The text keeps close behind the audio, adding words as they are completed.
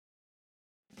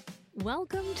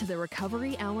Welcome to the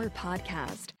Recovery Hour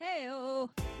podcast. Hey-o.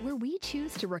 Where we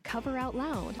choose to recover out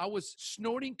loud. I was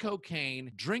snorting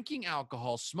cocaine, drinking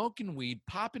alcohol, smoking weed,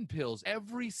 popping pills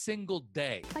every single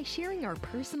day. By sharing our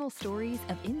personal stories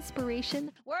of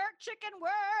inspiration, Work, chicken,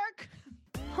 work.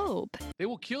 hope, They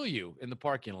will kill you in the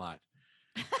parking lot.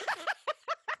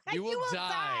 You will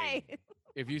die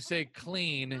if you say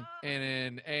clean in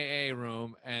an AA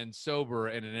room and sober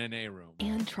in an NA room.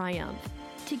 and triumph.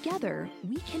 Together,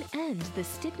 we can end the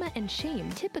stigma and shame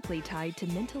typically tied to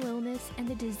mental illness and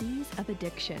the disease of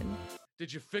addiction.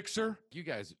 Did you fix her? You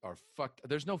guys are fucked.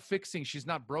 There's no fixing. She's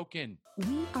not broken.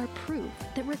 We are proof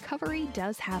that recovery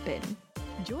does happen.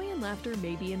 Joy and laughter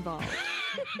may be involved.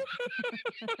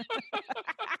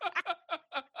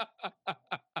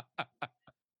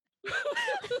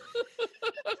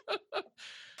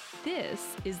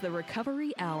 This is the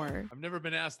Recovery Hour I've never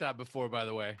been asked that before, by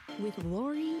the way. with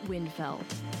Lori Winfeld.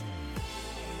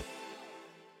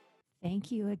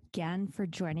 Thank you again for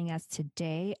joining us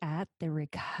today at the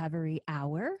Recovery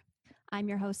Hour. I'm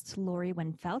your host, Lori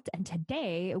Winfeld, and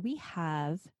today we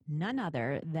have none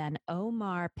other than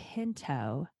Omar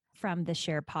Pinto from the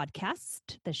SHAIR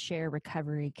podcast, the SHAIR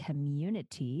Recovery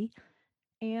Community,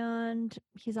 and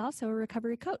he's also a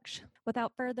recovery coach.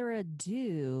 Without further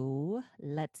ado,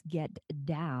 let's get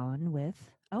down with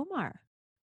Omar.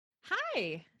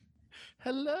 Hi.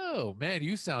 Hello. Man,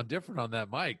 you sound different on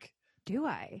that mic. Do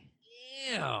I?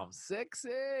 Damn, sexy.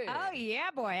 Oh,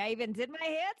 yeah, boy. I even did my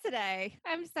hair today.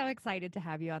 I'm so excited to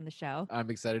have you on the show.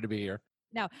 I'm excited to be here.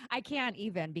 No, I can't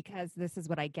even because this is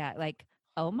what I get. Like,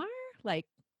 Omar? Like,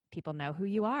 people know who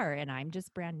you are, and I'm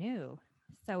just brand new.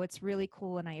 So it's really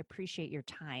cool, and I appreciate your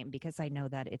time because I know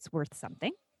that it's worth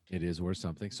something. It is worth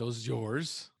something. So is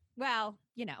yours. Well,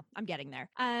 you know, I'm getting there.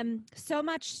 So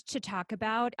much to talk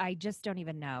about. I just don't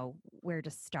even know where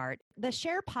to start. The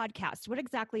SHAIR podcast, what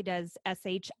exactly does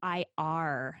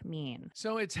SHIR mean?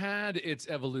 So it's had its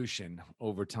evolution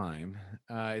over time.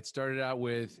 It started out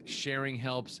with sharing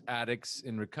helps addicts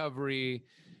in recovery.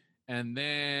 And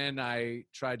then I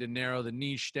tried to narrow the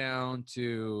niche down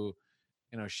to,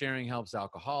 sharing helps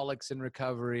alcoholics in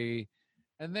recovery.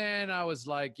 And then I was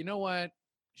like, you know what?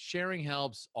 Sharing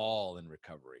helps all in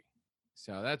recovery.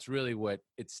 So that's really what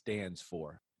it stands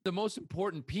for. The most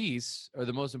important piece or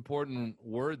the most important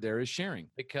word there is sharing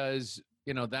because,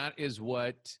 that is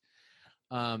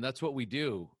that's what we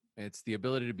do. It's the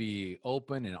ability to be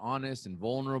open and honest and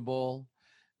vulnerable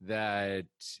that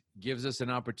gives us an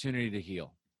opportunity to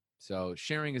heal. So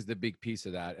sharing is the big piece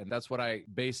of that. And that's what I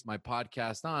based my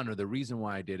podcast on, or the reason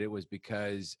why I did it was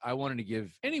because I wanted to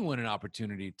give anyone an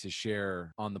opportunity to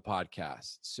share on the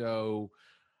podcast. So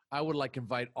I would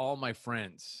invite all my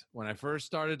friends. When I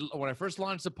first launched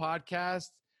the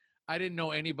podcast, I didn't know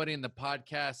anybody in the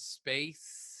podcast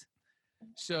space.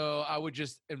 So I would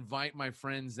just invite my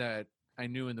friends that I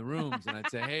knew in the rooms and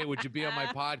I'd say, hey, would you be on my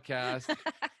podcast?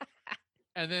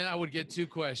 And then I would get two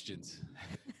questions.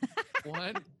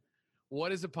 One,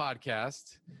 what is a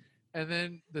podcast? And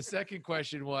then the second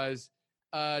question was,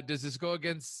 does this go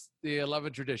against the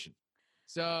 11th tradition?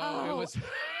 So it was...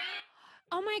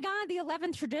 Oh my God, the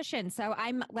 11th tradition. So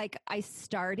I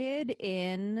started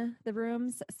in the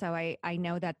rooms. So I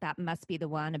know that must be the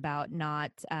one about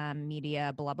not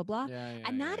media, blah, blah, blah.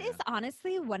 And that is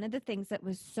honestly one of the things that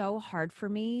was so hard for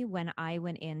me when I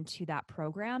went into that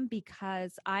program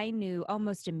because I knew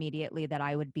almost immediately that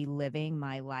I would be living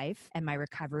my life and my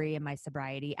recovery and my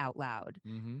sobriety out loud.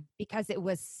 Mm-hmm. Because it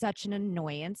was such an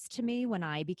annoyance to me when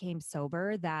I became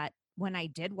sober that when I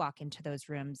did walk into those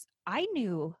rooms, I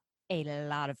knew a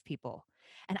lot of people.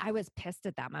 And I was pissed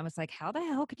at them. I was like, how the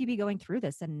hell could you be going through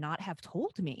this and not have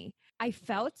told me? I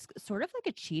felt sort of like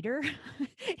a cheater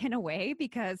in a way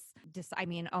because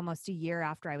almost a year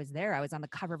after I was there, I was on the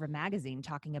cover of a magazine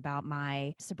talking about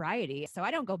my sobriety. So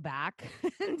I don't go back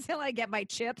until I get my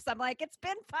chips. I'm like, it's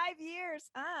been 5 years.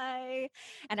 Hi.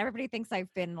 And everybody thinks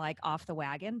I've been off the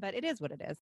wagon, but it is what it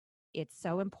is. It's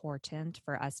so important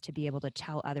for us to be able to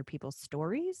tell other people's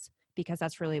stories because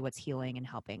that's really what's healing and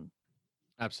helping.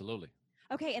 Absolutely.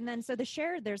 Okay. And then, so the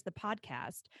SHAIR, there's the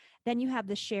podcast. Then you have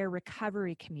the SHAIR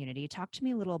Recovery Community. Talk to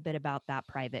me a little bit about that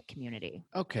private community.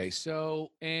 Okay. So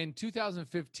in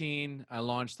 2015, I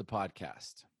launched the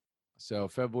podcast. So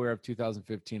February of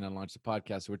 2015, I launched the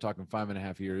podcast. So we're talking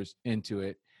 5.5 years into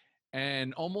it.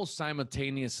 And almost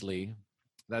simultaneously,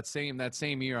 that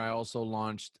same year, I also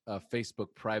launched a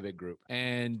Facebook private group.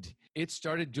 And it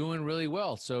started doing really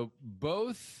well. So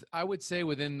both, I would say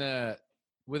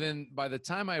by the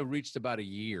time I reached about a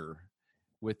year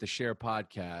with the SHAIR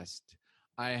podcast,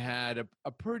 I had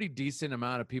a pretty decent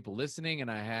amount of people listening, and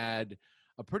I had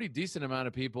a pretty decent amount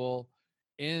of people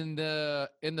in the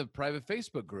private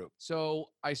Facebook group. So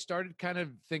I started kind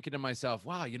of thinking to myself,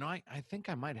 wow, I think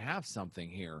I might have something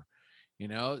here,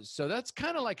 So that's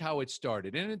kind of like how it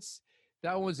started. And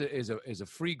that was is a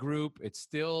free group. I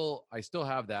still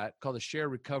have that, called the SHAIR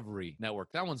Recovery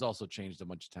Network. That one's also changed a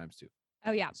bunch of times too.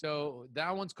 Oh, yeah. So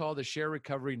that one's called the SHAIR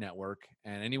Recovery Network,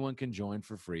 and anyone can join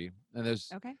for free. And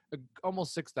there's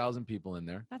almost 6,000 people in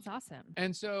there. That's awesome.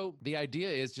 And so the idea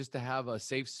is just to have a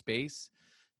safe space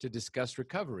to discuss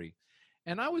recovery.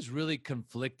 And I was really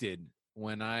conflicted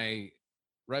when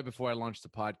right before I launched the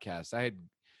podcast. I had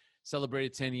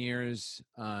celebrated 10 years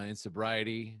in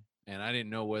sobriety, and I didn't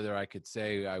know whether I could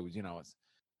say I was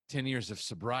 10 years of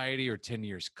sobriety or 10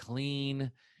 years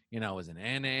clean. I was in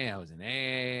NA, I was in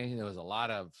AA. There was a lot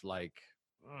of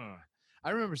I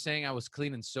remember saying I was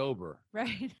clean and sober.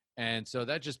 Right. And so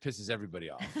that just pisses everybody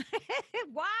off.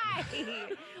 Why?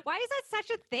 Why is that such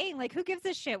a thing? Like, who gives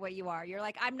a shit what you are? You're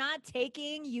like, I'm not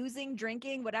taking, using,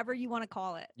 drinking, whatever you want to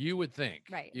call it. You would think.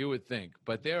 Right. You would think.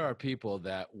 But there are people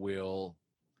that will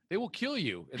kill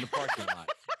you in the parking lot.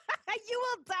 You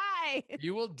will die.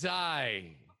 You will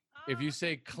die if you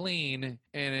say clean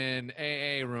in an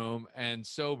AA room and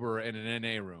sober in an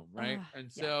NA room, right?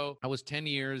 And so I was 10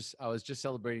 years. I was just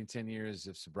celebrating 10 years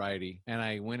of sobriety. And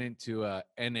I went into a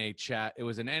NA chat. It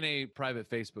was an NA private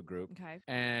Facebook group. Okay.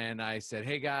 And I said,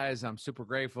 hey, guys, I'm super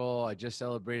grateful. I just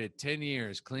celebrated 10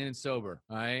 years clean and sober,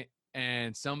 all right?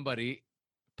 And somebody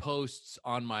posts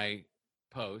on my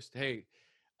post, hey,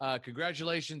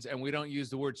 congratulations. And we don't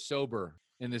use the word sober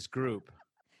in this group.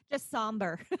 Just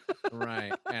somber.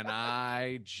 Right. And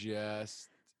I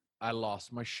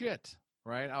lost my shit.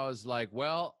 Right. I was like,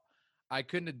 well, I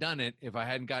couldn't have done it if I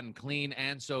hadn't gotten clean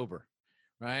and sober.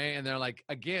 Right. And they're like,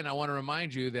 again, I want to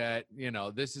remind you that,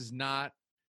 this is not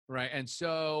right. And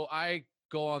so I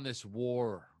go on this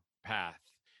war path.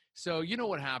 So you know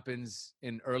what happens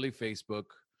in early Facebook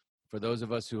for those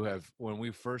of us who when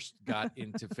we first got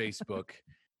into Facebook.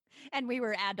 And we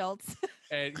were adults.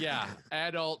 And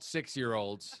adult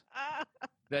 6-year-olds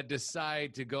that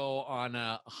decide to go on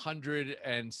a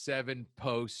 107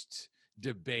 post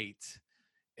debate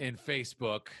in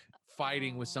Facebook,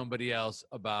 fighting with somebody else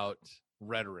about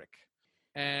rhetoric.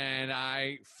 And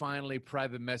I finally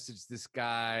private messaged this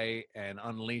guy and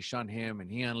unleash on him, and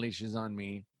he unleashes on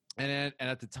me. And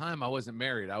at the time I wasn't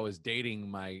married. I was dating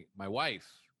my wife.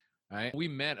 Right. We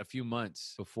met a few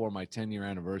months before my 10-year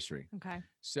anniversary. Okay.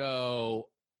 So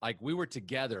we were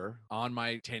together on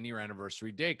my 10-year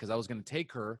anniversary date because I was going to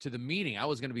take her to the meeting. I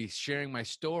was going to be sharing my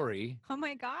story. Oh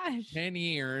my gosh. 10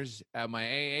 years at my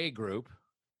AA group.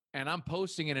 And I'm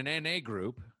posting in an NA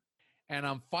group and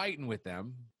I'm fighting with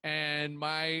them. And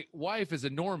my wife is a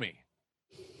normie.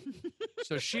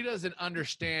 So she doesn't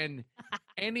understand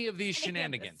any of these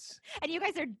shenanigans. And you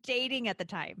guys are dating at the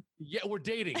time. Yeah, we're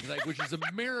dating, which is a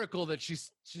miracle that she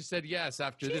said yes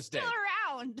after this day. She's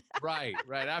still around. Right,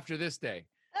 after this day.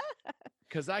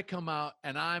 Because I come out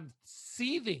and I'm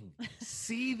seething.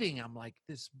 I'm like,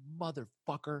 this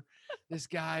motherfucker, this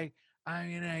guy.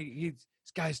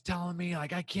 This guy's telling me I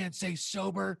can't say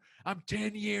sober. I'm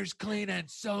 10 years clean and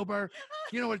sober.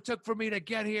 You know what it took for me to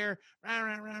get here?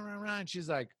 And she's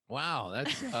like, wow,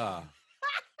 that's I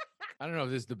don't know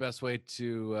if this is the best way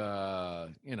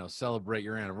to celebrate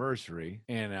your anniversary.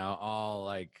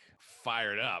 All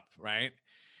fired up, right?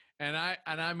 And I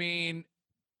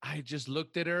just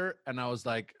looked at her and I was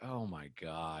like, oh my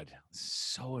God,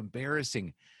 so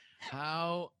embarrassing.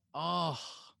 And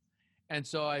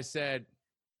so I said,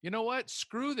 you know what?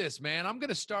 Screw this, man. I'm going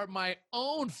to start my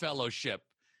own fellowship.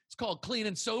 It's called Clean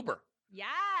and Sober. Yes.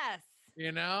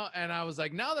 And I was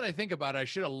like, now that I think about it, that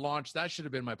should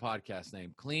have been my podcast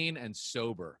name, Clean and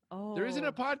Sober. Oh. There isn't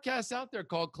a podcast out there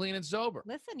called Clean and Sober.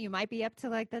 Listen, you might be up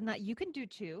to you can do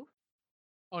 2.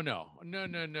 Oh, no. No,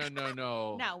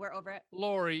 we're over it.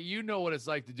 Lori, you know what it's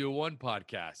like to do one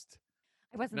podcast.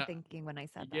 I wasn't thinking when I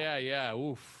said that. Yeah.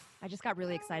 Oof. I just got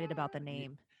really excited about the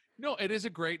name. No, it is a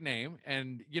great name.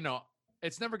 And,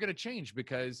 it's never going to change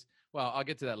because, well, I'll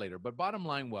get to that later. But bottom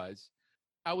line was,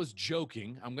 I was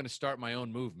joking. I'm going to start my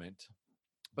own movement.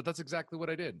 But that's exactly what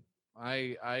I did.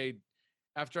 I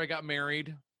after I got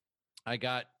married, I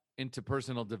got into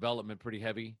personal development pretty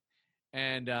heavy.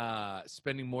 And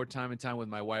spending more time with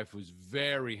my wife, who's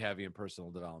very heavy in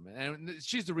personal development. And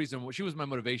she's the reason, she was my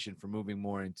motivation for moving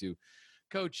more into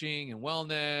coaching and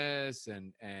wellness.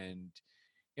 And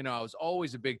I was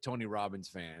always a big Tony Robbins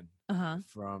fan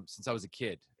since I was a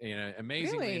kid.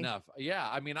 Amazingly enough. Yeah.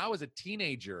 I was a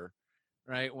teenager,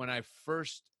 right? When I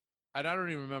don't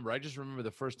even remember. I just remember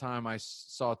the first time I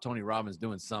saw Tony Robbins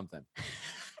doing something.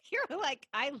 You're like,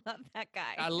 I love that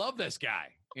guy. I love this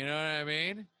guy. You know what I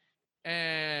mean?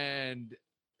 And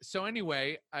so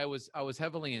anyway, I was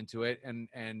heavily into it,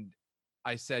 and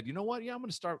I said, you know what? Yeah, I'm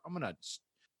gonna start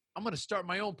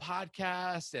my own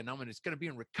podcast, and it's gonna be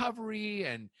in recovery.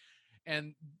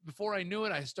 And before I knew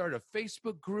it, I started a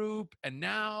Facebook group, and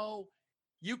now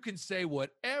you can say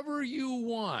whatever you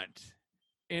want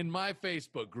in my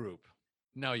Facebook group.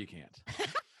 No, you can't.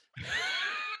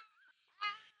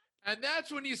 And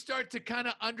that's when you start to kind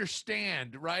of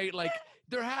understand, right? Like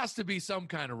there has to be some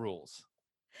kind of rules.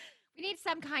 We need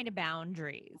some kind of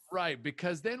boundaries. Right,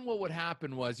 because then what would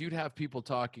happen was you'd have people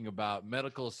talking about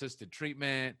medical assisted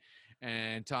treatment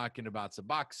and talking about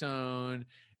Suboxone,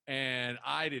 and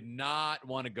I did not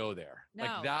want to go there. No.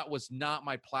 Like that was not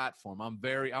my platform. I'm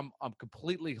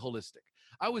completely holistic.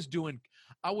 I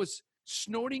was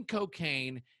snorting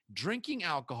cocaine, drinking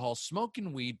alcohol,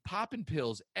 smoking weed, popping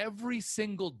pills every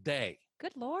single day.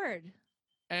 Good Lord.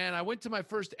 And I went to my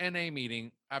first NA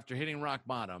meeting after hitting rock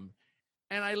bottom.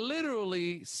 And I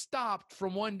literally stopped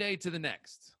from one day to the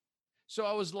next. So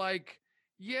I was like,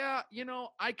 yeah,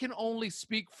 I can only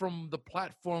speak from the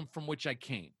platform from which I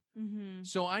came. Mm-hmm.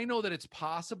 So I know that it's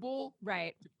possible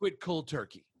Right. to quit cold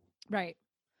turkey. Right.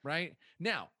 Right.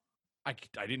 Now, I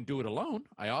didn't do it alone.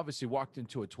 I obviously walked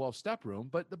into a 12-step room.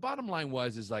 But the bottom line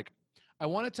is like, I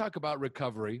want to talk about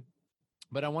recovery,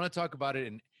 but I want to talk about it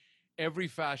in every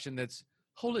fashion that's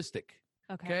holistic.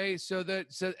 Okay. So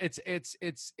it's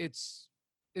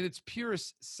in its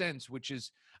purest sense, which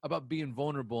is about being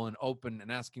vulnerable and open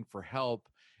and asking for help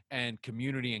and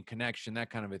community and connection, that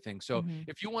kind of a thing. So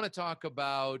if you want to talk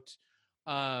about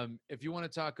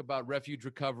refuge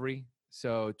recovery,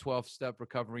 so 12-step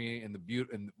recovery and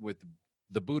with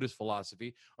the Buddhist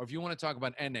philosophy, or if you want to talk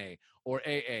about NA or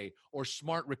AA or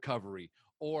smart recovery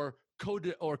or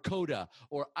CODA or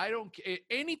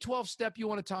any 12-step you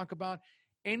want to talk about,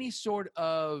 any sort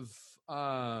of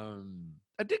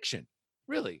addiction.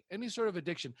 Really, any sort of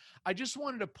addiction. I just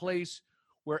wanted a place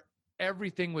where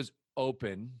everything was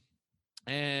open.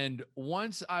 And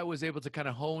once I was able to kind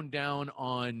of hone down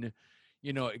on,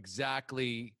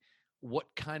 exactly what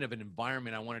kind of an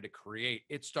environment I wanted to create,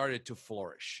 it started to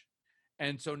flourish.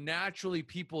 And so naturally,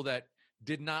 people that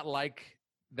did not like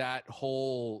that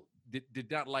did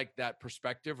not like that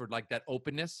perspective or like that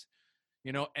openness,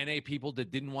 NA people that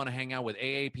didn't want to hang out with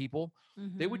AA people,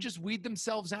 they would just weed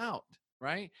themselves out.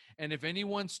 Right. And if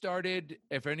anyone started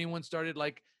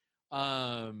like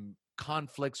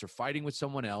conflicts or fighting with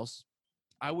someone else,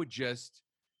 I would just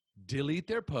delete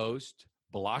their post,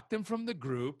 block them from the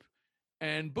group,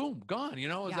 and boom, gone.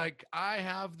 It's like I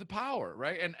have the power.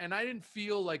 Right. And I didn't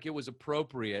feel like it was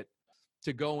appropriate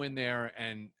to go in there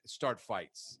and start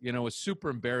fights. It was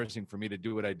super embarrassing for me to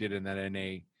do what I did in that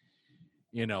NA,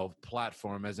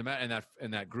 platform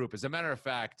in that group. As a matter of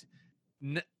fact,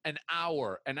 an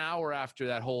hour after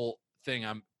that whole thing,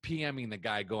 I'm PMing the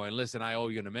guy going, listen, I owe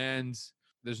you an amends.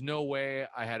 There's no way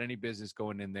I had any business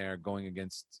going in there, going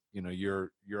against, your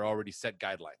already set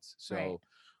guidelines. So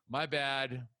my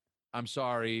bad. I'm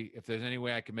sorry. If there's any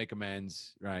way I can make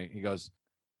amends. Right. He goes,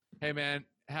 hey man,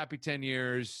 happy 10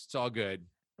 years. It's all good.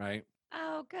 Right.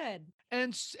 Oh, good.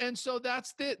 And so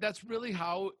that's really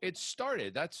how it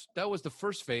started. That was the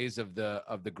first phase of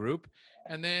the group.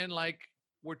 And then like,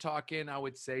 we're talking, I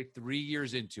would say 3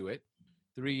 years into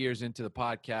the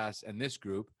podcast and this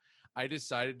group, I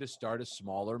decided to start a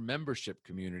smaller membership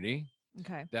community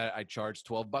that I charge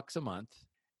 $12 a month.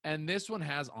 And this one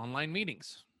has online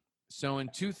meetings. So in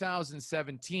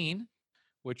 2017,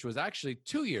 which was actually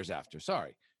 2 years after,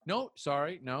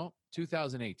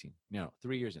 2018. No,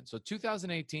 3 years in. So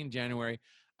 2018, January,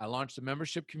 I launched a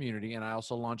membership community, and I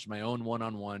also launched my own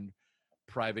one-on-one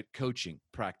private coaching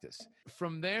practice.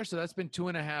 From there, so that's been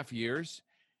 2.5 years.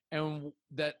 And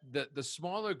that the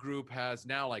smaller group has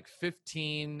now like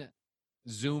 15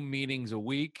 Zoom meetings a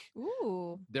week.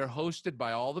 Ooh. They're hosted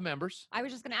by all the members. I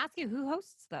was just going to ask you, who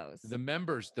hosts those? The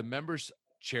members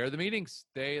chair the meetings.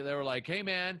 They were like, hey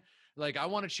man, like I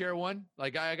want to chair one.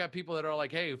 Like I got people that are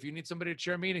like, hey, if you need somebody to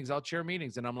chair meetings, I'll chair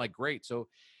meetings. And I'm like, great. So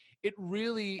it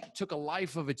really took a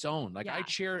life of its own. Like I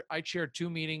chair 2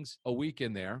 meetings a week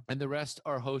in there, and the rest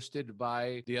are hosted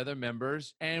by the other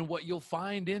members. And what you'll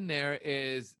find in there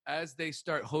is as they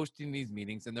start hosting these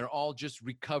meetings, and they're all just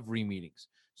recovery meetings.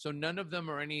 So none of them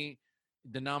are any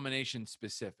denomination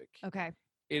specific. Okay.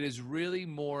 It is really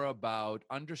more about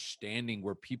understanding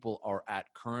where people are at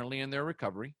currently in their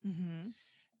recovery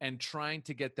and trying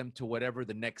to get them to whatever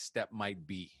the next step might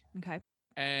be. Okay.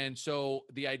 And so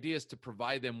the idea is to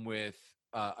provide them with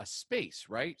a space,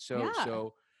 right?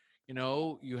 So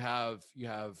you have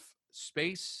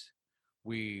space.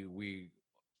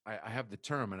 I have the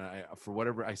term, and I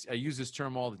use this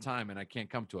term all the time, and I can't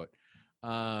come to it.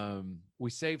 We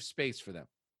save space for them.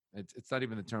 It's not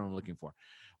even the term I'm looking for,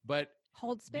 but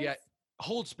Hold space. yeah,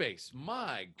 hold space.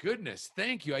 My goodness,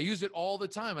 thank you. I use it all the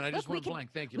time, and I just went blank.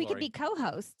 Thank you, We Lori. could be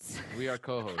co-hosts. We are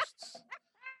co-hosts.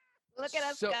 Look at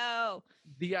us So, go.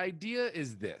 The idea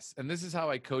is this, and this is how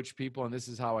I coach people, and this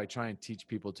is how I try and teach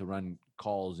people to run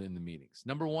calls in the meetings.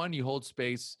 Number one, you hold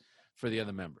space for the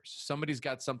other members. Somebody's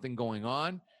got something going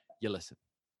on, you listen.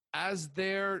 As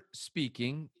they're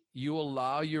speaking, you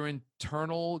allow your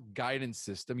internal guidance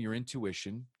system, your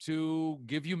intuition, to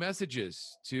give you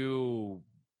messages, to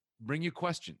bring you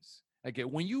questions. Okay,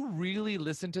 when you really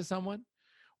listen to someone,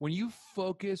 when you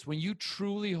focus, when you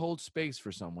truly hold space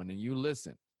for someone and you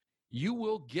listen, you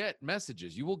will get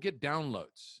messages, you will get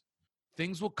downloads.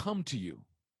 Things will come to you.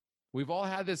 We've all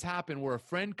had this happen where a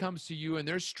friend comes to you and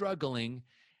they're struggling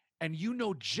and you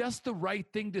know just the right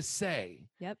thing to say.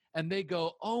 Yep. And they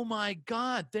go, "Oh my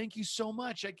God, thank you so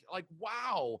much." Like,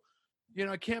 wow,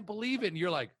 I can't believe it. And you're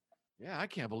like, "Yeah, I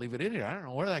can't believe it either. I don't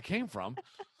know where that came from."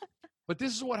 But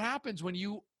this is what happens when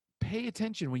you pay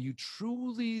attention, when you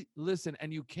truly listen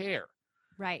and you care.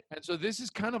 Right. And so this is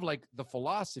kind of like the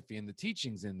philosophy and the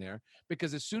teachings in there,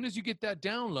 because as soon as you get that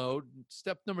download,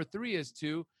 step number 3 is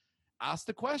to ask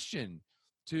the question,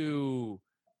 to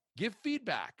give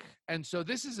feedback. And so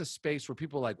this is a space where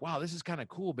people are like, wow, this is kind of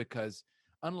cool, because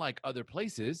unlike other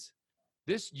places,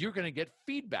 you're going to get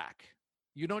feedback.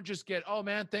 You don't just get, "Oh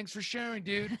man, thanks for sharing,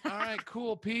 dude. All right,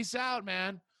 cool. Peace out,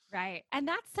 man." Right. And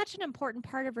that's such an important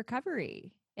part of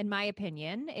recovery, in my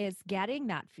opinion, is getting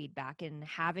that feedback and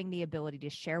having the ability to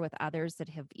share with others that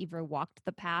have either walked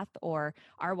the path or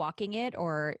are walking it,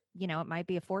 or, it might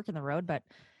be a fork in the road, but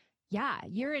yeah,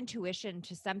 your intuition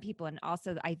to some people. And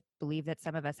also I believe that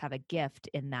some of us have a gift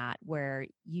in that, where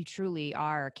you truly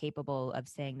are capable of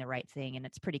saying the right thing. And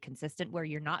it's pretty consistent, where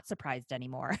you're not surprised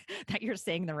anymore that you're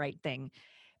saying the right thing,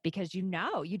 because you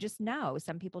just know.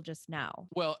 Some people just know.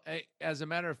 Well, as a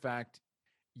matter of fact,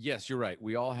 yes, you're right.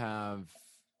 We all have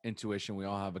intuition. We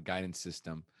all have a guidance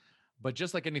system. But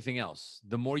just like anything else,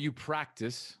 the more you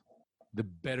practice, the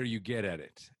better you get at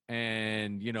it.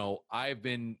 And, I've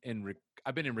been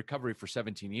in recovery for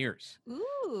 17 years.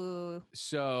 Ooh.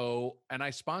 So, and I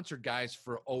sponsored guys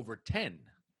for over 10.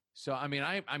 So, I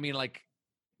mean, like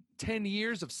 10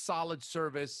 years of solid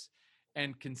service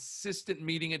and consistent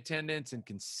meeting attendance and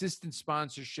consistent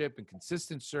sponsorship and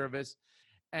consistent service,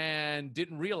 and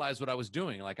didn't realize what I was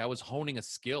doing. Like, I was honing a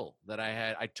skill that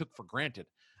I took for granted.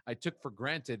 I took for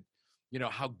granted,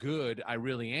 how good I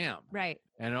really am. Right.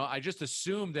 And I just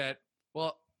assumed that,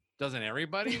 well, doesn't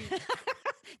everybody?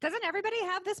 Doesn't everybody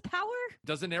have this power?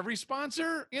 Doesn't every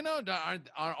sponsor, aren't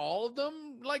all of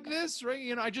them like this,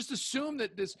 right? I just assumed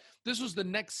that this was the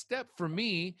next step for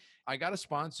me. I got a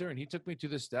sponsor and he took me to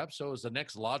the steps. So it was the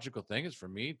next logical thing is for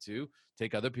me to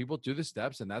take other people to the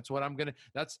steps. And that's what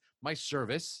that's my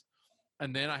service.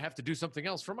 And then I have to do something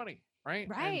else for money, right?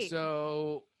 Right. And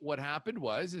so what happened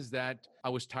is that I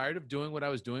was tired of doing what I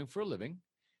was doing for a living.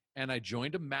 And I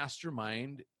joined a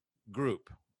mastermind group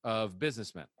of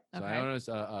businessmen. So I own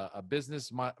a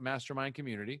business mastermind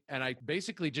community. And I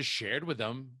basically just shared with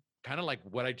them kind of like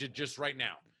what I did just right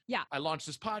now. Yeah. I launched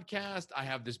this podcast. I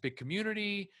have this big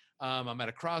community. I'm at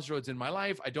a crossroads in my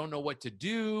life. I don't know what to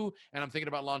do. And I'm thinking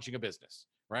about launching a business,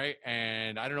 right?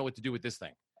 And I don't know what to do with this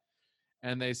thing.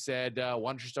 And they said,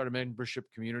 why don't you start a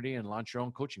membership community and launch your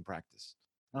own coaching practice?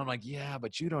 And I'm like, yeah,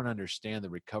 but you don't understand the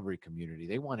recovery community.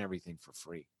 They want everything for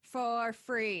free. For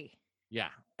free. Yeah.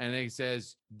 And he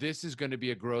says, this is going to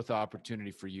be a growth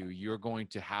opportunity for you. You're going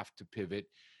to have to pivot.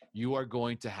 You are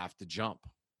going to have to jump.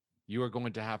 You are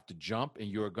going to have to jump, and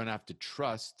you are going to have to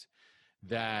trust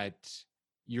that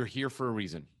you're here for a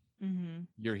reason. Mm-hmm.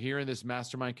 You're here in this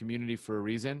mastermind community for a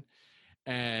reason.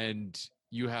 And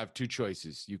you have 2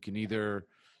 choices. You can either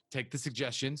take the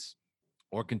suggestions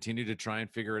or continue to try and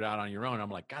figure it out on your own. I'm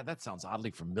like, God, that sounds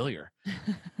oddly familiar.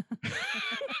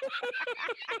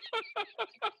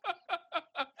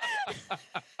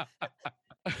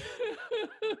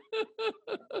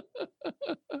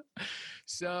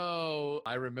 So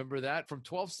I remember that from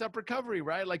 12-step recovery,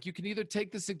 right? Like, you can either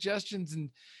take the suggestions and,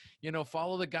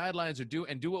 follow the guidelines or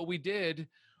do what we did,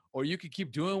 or you could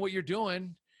keep doing what you're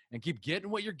doing and keep getting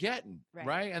what you're getting,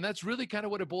 right? And that's really kind of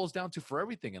what it boils down to for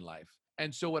everything in life.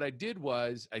 And so what I did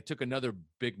was I took another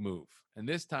big move. And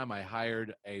this time I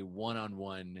hired a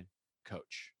one-on-one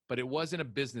coach, but it wasn't a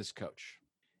business coach.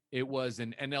 It was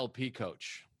an NLP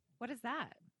coach. What is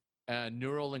that?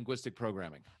 Neuro-linguistic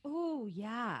programming. Oh,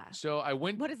 yeah. So I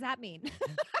went. What does that mean?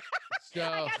 So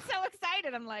I got so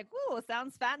excited. I'm like, ooh,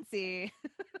 sounds fancy.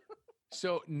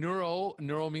 So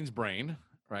neuro means brain,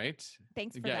 right?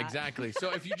 Thanks for Yeah, that. exactly.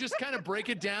 So if you just kind of break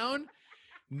it down,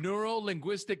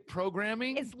 Neuro-linguistic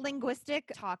programming. It's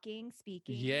linguistic talking,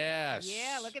 speaking. Yes.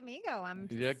 Yeah, look at me go. I'm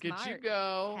Look smart. at you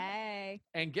go. Hey.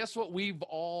 And guess what we've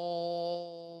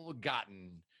all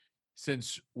gotten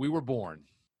since we were born?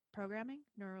 Programming?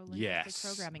 Neuro-linguistic Yes.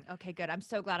 programming. Okay, good. I'm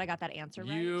so glad I got that answer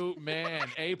right. You, man,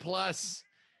 A+.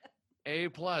 A+.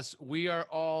 We are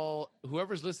all,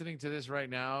 whoever's listening to this right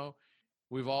now,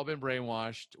 we've all been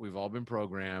brainwashed. We've all been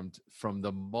programmed. From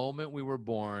the moment we were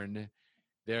born,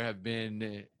 there have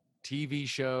been TV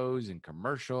shows and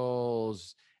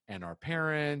commercials and our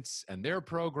parents and their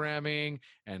programming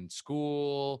and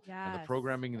school and the Yes.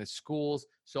 programming in the schools.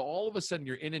 So all of a sudden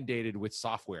you're inundated with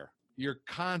software. You're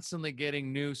constantly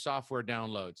getting new software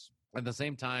downloads. At the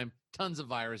same time, tons of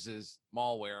viruses,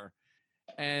 malware,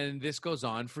 and this goes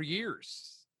on for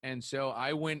years. And so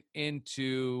I went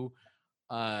into,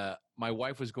 my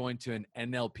wife was going to an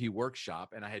NLP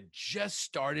workshop, and I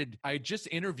just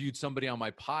interviewed somebody on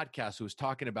my podcast who was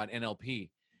talking about NLP.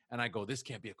 And I go, this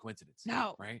can't be a coincidence.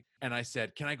 No. Right? And I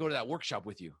said, can I go to that workshop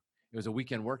with you? It was a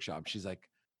weekend workshop. She's like,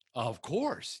 of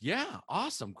course. Yeah.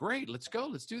 Awesome. Great. Let's go.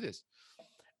 Let's do this.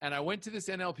 And I went to this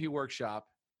NLP workshop,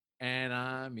 and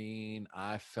I mean,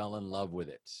 I fell in love with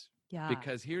it. Yeah.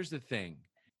 Because here's the thing.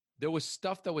 There was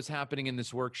stuff that was happening in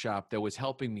this workshop that was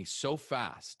helping me so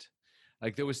fast.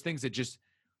 Like there was things that just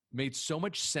made so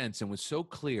much sense and was so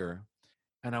clear.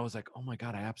 And I was like, oh my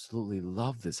God, I absolutely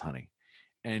love this, honey.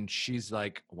 And she's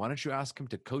like, why don't you ask him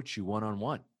to coach you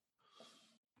one-on-one?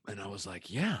 And I was like,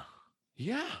 yeah,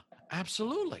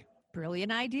 absolutely.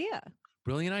 Brilliant idea.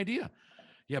 Brilliant idea.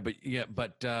 Yeah, but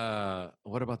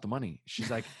what about the money? She's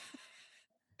like,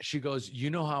 she goes, you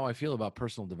know how I feel about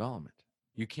personal development.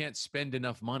 You can't spend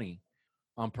enough money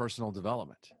on personal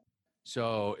development.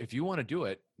 So if you want to do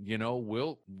it,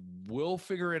 we'll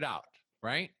figure it out,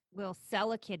 right? We'll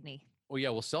sell a kidney. Well, yeah,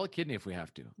 we'll sell a kidney if we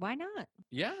have to. Why not?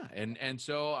 Yeah, and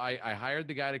so I hired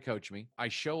the guy to coach me. I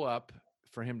show up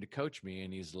for him to coach me,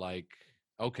 and he's like,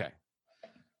 okay,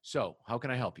 so how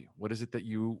can I help you? What is it that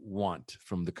you want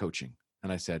from the coaching?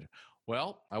 And I said,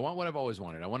 well, I want what I've always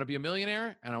wanted. I want to be a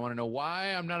millionaire, and I want to know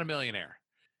why I'm not a millionaire.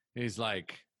 He's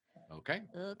like, okay.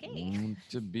 Want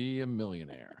to be a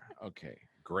millionaire. Okay,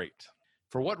 great.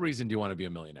 For what reason do you want to be a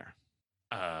millionaire?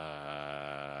 Because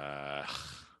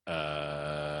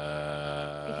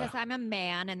I'm a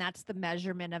man, and that's the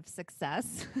measurement of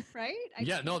success, right?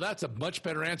 No, that's a much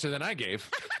better answer than I gave.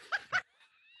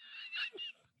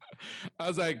 I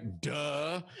was like,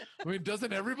 duh. I mean,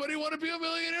 doesn't everybody want to be a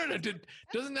millionaire?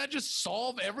 Doesn't that just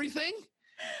solve everything?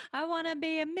 I want to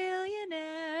be a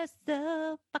millionaire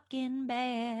so fucking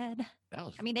bad.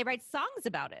 They write songs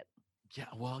about it. Yeah,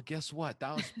 well, guess what?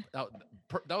 That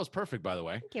was perfect, by the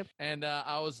way. Thank you. And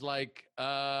I was like,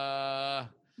 and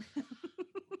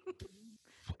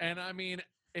I mean,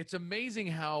 it's amazing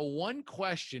how one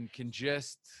question can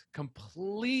just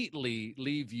completely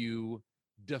leave you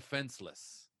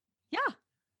defenseless. Yeah.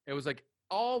 It's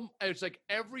like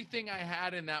everything I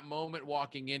had in that moment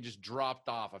walking in just dropped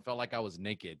off. I felt like I was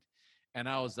naked. And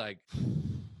I was like,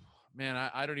 man,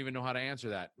 I don't even know how to answer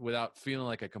that without feeling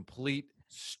like a complete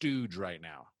stooge right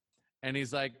now. And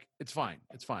he's like, it's fine.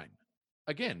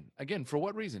 Again, for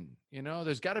what reason?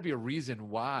 There's got to be a reason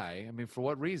why. I mean, for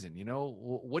what reason?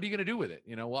 What are you going to do with it?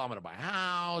 Well, I'm going to buy a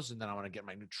house, and then I want to get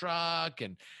my new truck.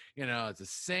 And, it's the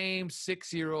same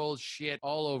 6-year-old shit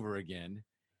all over again.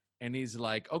 And he's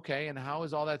like, okay, and how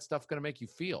is all that stuff going to make you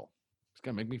feel? It's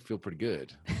going to make me feel pretty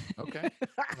good. Okay.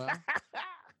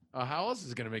 Well, how else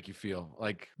is it going to make you feel?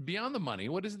 Like, beyond the money,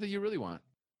 what is it that you really want?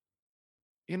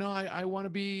 I want to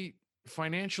be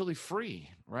financially free,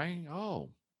 right?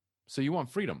 Oh, so you want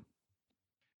freedom.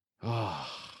 Oh,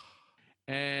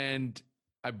 and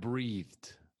I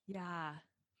breathed. Yeah.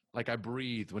 Like I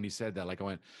breathed when he said that. Like I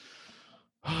went,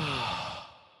 oh,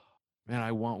 man,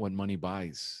 I want what money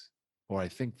buys. Or I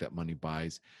think that money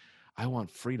buys. I want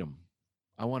freedom.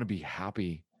 I want to be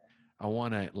happy. I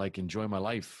want to enjoy my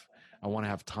life. I want to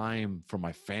have time for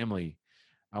my family.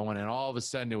 And all of a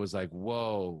sudden it was like,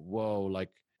 whoa, like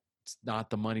it's not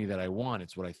the money that I want.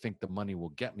 It's what I think the money will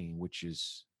get me, which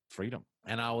is freedom.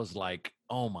 And I was like,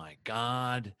 oh my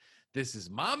God, this is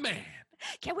my man.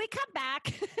 Can we come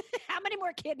back? How many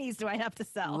more kidneys do I have to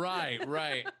sell? Right.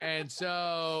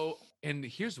 And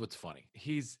here's what's funny.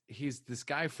 He's this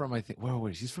guy from, I think,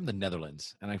 he's from the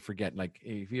Netherlands. And I forget,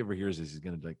 if he ever hears this, he's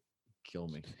going to kill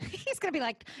me. He's going to be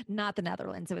like, not the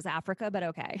Netherlands. It was Africa, but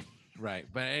okay. Right.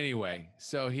 But anyway,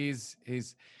 so he's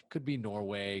could be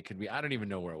Norway, could be, I don't even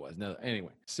know where it was. No,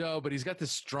 anyway. But he's got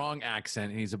this strong accent,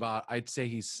 and he's I'd say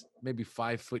he's maybe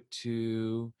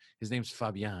 5'2". His name's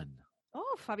Fabian.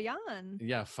 Oh, Fabian.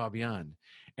 Yeah, Fabian.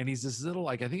 And he's this little,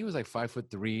 like, I think he was like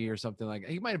 5'3" or something like,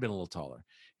 he might've been a little taller.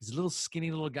 He's a little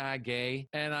skinny little guy, gay.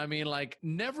 And I mean, like,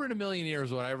 never in a million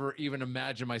years would I ever even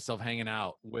imagine myself hanging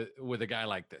out with a guy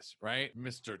like this, right?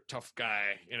 Mr. Tough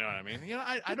Guy. You know what I mean?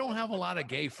 I don't have a lot of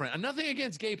gay friends. Nothing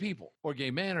against gay people or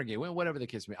gay men or gay women, whatever the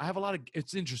case may be. I have a lot of,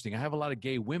 it's interesting. I have a lot of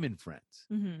gay women friends,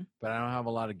 but I don't have a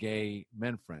lot of gay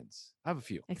men friends. I have a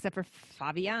few. Except for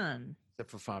Fabian. Except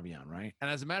for Fabian, right?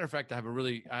 And as a matter of fact, I have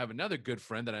another good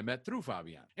friend that I met through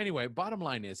Fabian. Anyway, bottom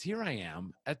line is, here I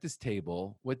am at this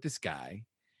table with this guy,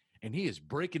 and he is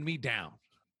breaking me down,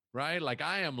 right? Like,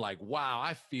 I am like, wow,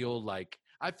 I feel like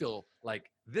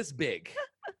this big,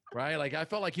 right? Like, I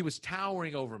felt like he was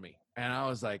towering over me. And I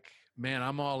was like, man,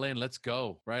 I'm all in. Let's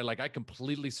go, right? Like, I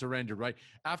completely surrendered, right?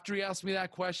 After he asked me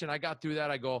that question, I got through that.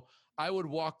 I go, I would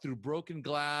walk through broken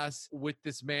glass with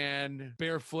this man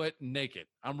barefoot and naked.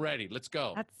 I'm ready. Let's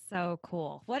go. That's so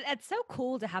cool. It's so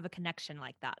cool to have a connection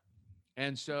like that.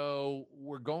 And so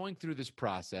we're going through this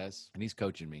process, and he's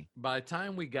coaching me. By the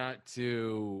time we're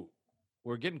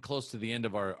getting close to the end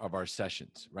of our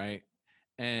sessions, right?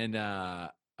 And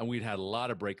we'd had a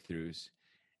lot of breakthroughs,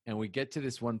 and we get to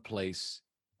this one place,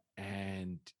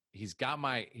 and I've got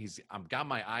my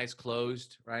eyes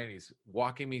closed, right? He's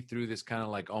walking me through this kind of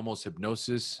like almost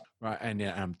hypnosis, right? And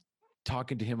I'm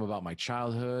talking to him about my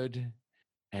childhood.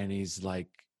 And he's like,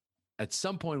 at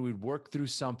some point we'd work through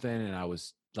something, and I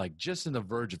was like just on the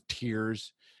verge of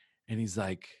tears. And he's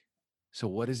like, so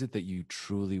what is it that you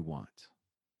truly want?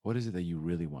 What is it that you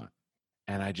really want?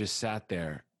 And I just sat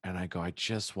there and I go, I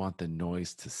just want the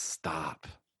noise to stop.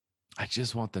 I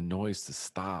just want the noise to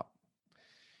stop.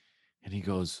 And he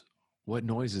goes, what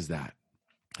noise is that?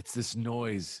 It's this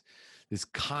noise, this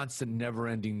constant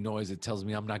never-ending noise that tells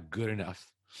me I'm not good enough.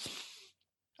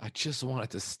 I just want it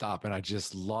to stop. And I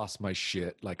just lost my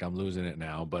shit, like I'm losing it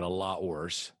now, but a lot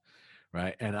worse,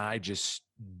 right? And I just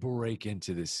break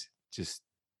into this just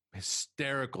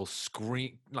hysterical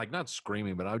scream, like not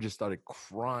screaming, but I just started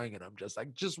crying. And I'm just, I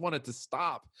just want it to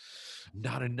stop. I'm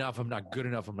not enough. I'm not good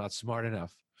enough. I'm not smart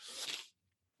enough.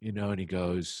 And he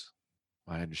goes,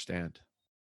 I understand.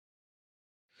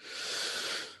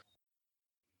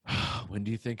 When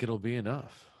do you think it'll be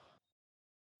enough?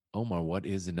 Omar, what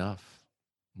is enough?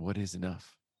 What is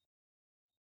enough?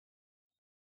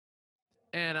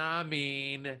 And I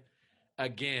mean,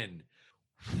 again,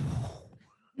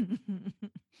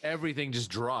 everything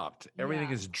just dropped. Everything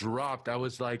is dropped. I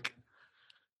was like,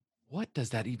 what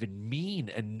does that even mean?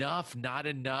 Enough, not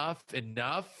enough,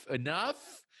 enough?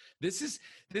 This is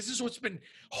what's been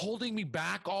holding me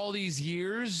back all these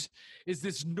years, is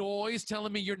this noise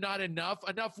telling me you're not enough.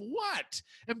 Enough what?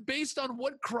 And based on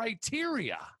what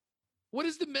criteria? What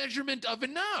is the measurement of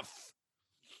enough?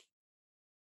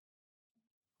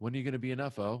 When are you going to be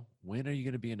enough, O? When are you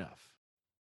going to be enough?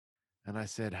 And I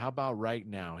said, how about right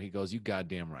now? He goes, you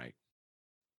goddamn right.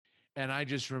 And I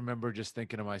just remember just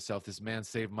thinking to myself, this man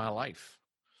saved my life.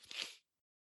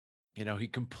 He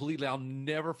completely, I'll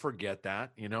never forget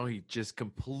that. He just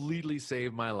completely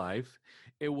saved my life.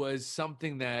 It was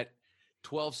something that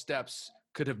 12 steps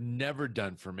could have never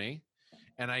done for me.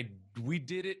 And we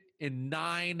did it in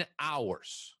 9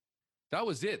 hours. That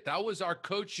was it. That was our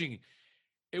coaching.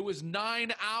 It was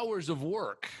 9 hours of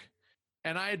work.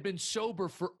 And I had been sober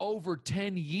for over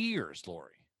 10 years,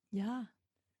 Lori. Yeah.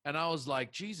 And I was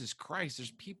like, Jesus Christ, there's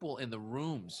people in the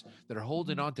rooms that are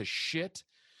holding on to shit,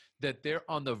 that they're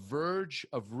on the verge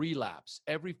of relapse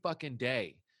every fucking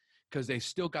day because they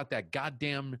still got that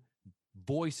goddamn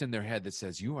voice in their head that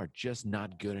says, you are just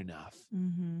not good enough.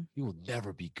 Mm-hmm. You will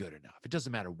never be good enough. It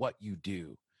doesn't matter what you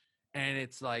do. And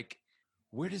it's like,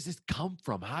 where does this come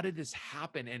from? How did this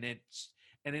happen? And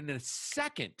in a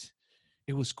second,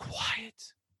 it was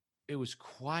quiet. It was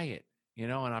quiet,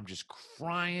 and I'm just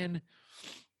crying.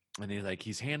 And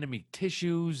he's handing me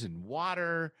tissues and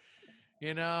water,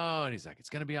 and he's like, it's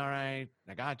going to be all right.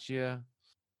 I got you.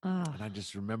 Oh. And I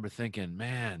just remember thinking,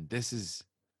 man, this is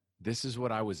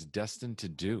what I was destined to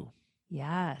do.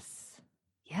 Yes.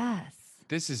 Yes.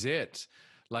 This is it.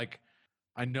 Like,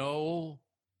 I know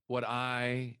what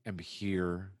I am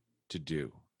here to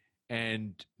do.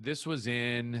 And this was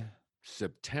in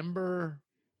September,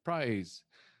 probably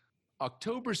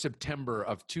October, September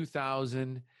of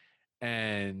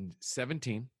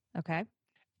 2017. Okay.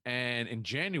 And in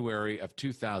January of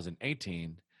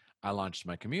 2018, I launched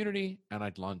my community and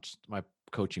I launched my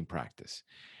coaching practice.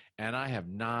 And I have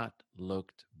not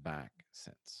looked back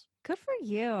since. Good for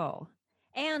you.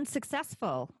 And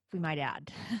successful, we might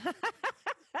add.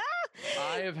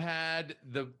 I have had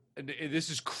this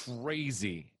is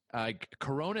crazy.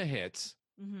 Corona hits,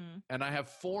 and I have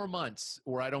 4 months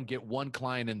where I don't get one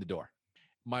client in the door.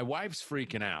 My wife's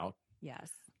freaking out.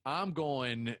 Yes. I'm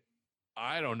going,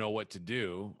 I don't know what to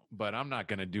do, but I'm not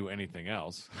going to do anything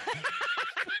else.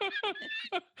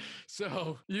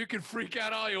 So you can freak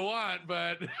out all you want,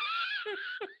 but I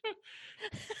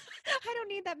don't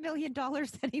need that $1 million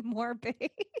anymore, babe.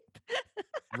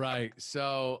 right.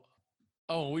 So,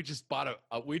 we just bought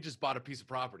a piece of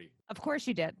property. Of course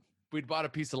you did. We'd bought a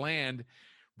piece of land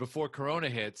before Corona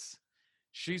hits.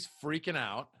 She's freaking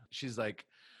out. She's like,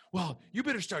 well, you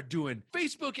better start doing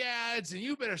Facebook ads and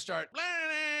you better start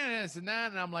this and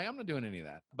that. And I'm like, I'm not doing any of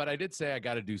that. But I did say I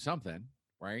got to do something,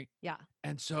 right? Yeah.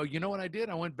 And so you know what I did?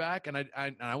 I went back and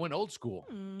I went old school.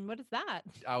 What is that?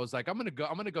 I was like, I'm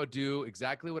gonna go do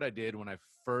exactly what I did when I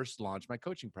first launched my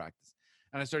coaching practice.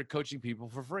 And I started coaching people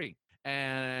for free.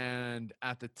 And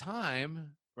at the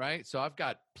time, right? So I've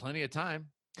got plenty of time.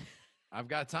 I've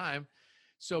got time.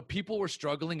 So people were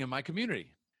struggling in my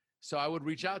community. So I would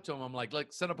reach out to them. I'm like,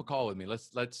 set up a call with me. Let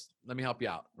me help you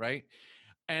out, right?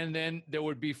 And then there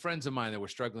would be friends of mine that were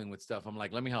struggling with stuff. I'm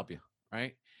like, let me help you,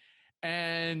 right?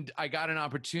 And I got an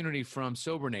opportunity from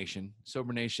Sober Nation,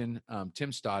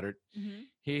 Tim Stoddard. Mm-hmm.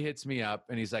 He hits me up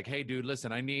and he's like, hey, dude,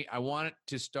 listen, I want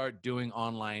to start doing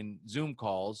online Zoom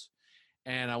calls.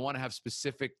 And I want to have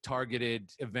specific targeted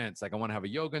events. Like I want to have a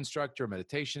yoga instructor, a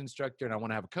meditation instructor, and I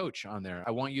want to have a coach on there. I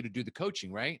want you to do the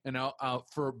coaching, right? And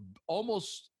for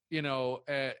almost, I don't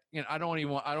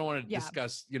want to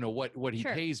discuss, what he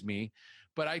pays me,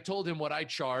 but I told him what I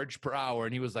charge per hour,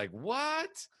 and he was like,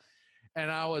 "What?" And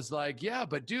I was like, "Yeah,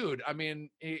 but dude, I mean,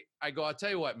 I'll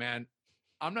tell you what, man,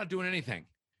 I'm not doing anything,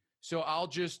 so I'll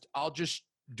just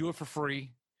do it for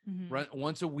free, run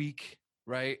once a week."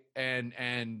 Right. And,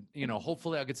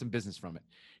 hopefully I'll get some business from it.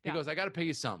 He goes, I got to pay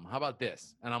you something. How about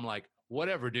this? And I'm like,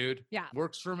 whatever, dude. Yeah.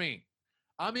 Works for me.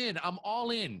 I'm in. I'm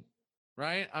all in.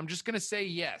 Right. I'm just going to say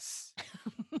yes.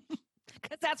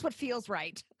 Because that's what feels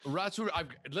right.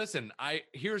 Listen,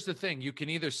 here's the thing. You can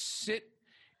either sit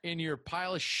in your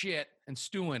pile of shit and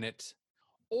stew in it,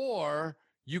 or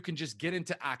you can just get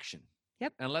into action.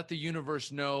 Yep. And let the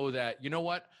universe know that, you know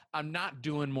what? I'm not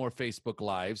doing more Facebook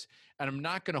Lives, and I'm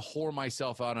not going to whore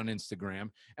myself out on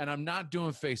Instagram, and I'm not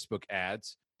doing Facebook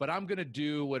ads, but I'm going to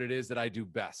do what it is that I do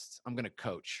best. I'm going to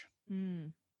coach,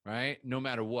 right? No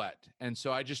matter what. And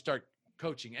so I just start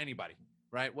coaching anybody,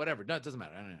 right? Whatever. No, it doesn't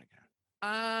matter.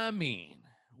 I mean,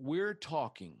 we're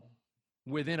talking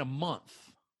within a month,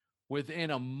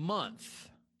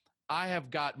 I have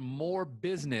got more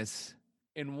business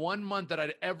in 1 month that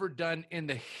I'd ever done in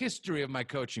the history of my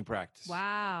coaching practice.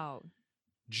 Wow.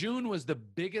 June was the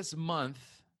biggest month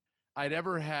I'd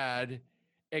ever had,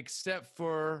 except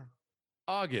for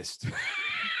August,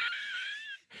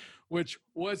 which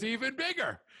was even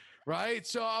bigger, right?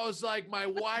 So I was like, my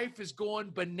wife is going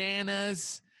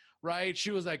bananas, right?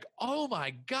 She was like, oh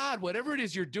my God, whatever it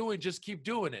is you're doing, just keep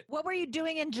doing it. What were you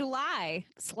doing in July,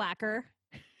 slacker?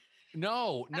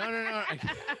 No.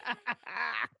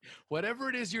 Whatever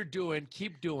it is you're doing,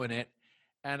 keep doing it.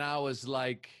 And I was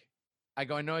like, I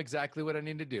know exactly what I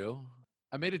need to do.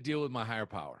 I made a deal with my higher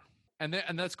power. And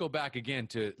let's go back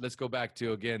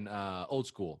to old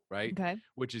school, right? Okay.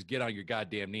 Which is get on your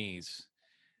goddamn knees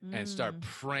and start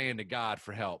praying to God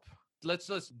for help. Let's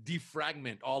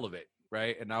defragment all of it,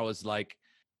 right? And I was like,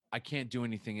 I can't do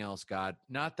anything else, God.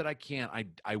 Not that I can't.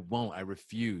 I won't. I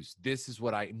refuse. This is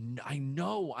what I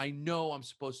know I'm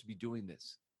supposed to be doing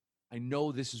this. I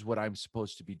know this is what I'm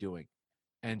supposed to be doing.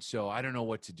 And so I don't know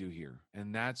what to do here.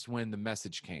 And that's when the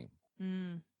message came.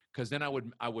 Because then I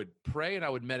would pray and I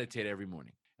would meditate every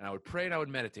morning. And I would pray and I would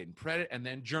meditate and pray and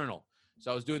then journal.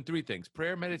 So I was doing 3 things: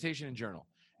 prayer, meditation, and journal.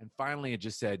 And finally it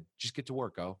just said, just get to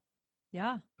work,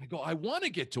 Yeah. I go, I want to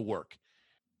get to work.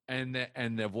 And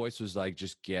the voice was like,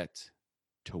 just get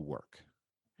to work.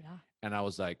 Yeah. And I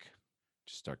was like,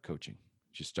 just start coaching.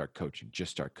 Just start coaching.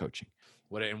 Just start coaching.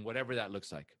 Whatever that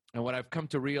looks like. And what I've come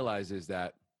to realize is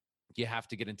that you have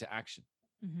to get into action.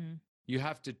 You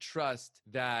have to trust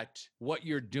that what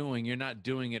you're doing, you're not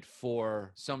doing it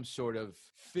for some sort of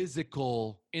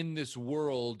physical in this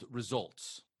world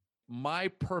results. My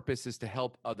purpose is to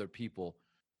help other people,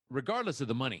 regardless of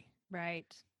the money.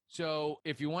 Right. So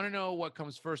if you want to know what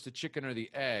comes first, the chicken or the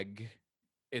egg,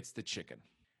 it's the chicken.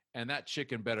 And that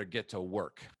chicken better get to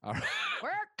work. All right?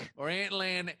 Work. Or ain't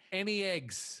laying any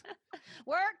eggs.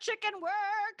 Work, chicken,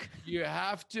 work. You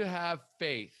have to have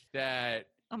faith that...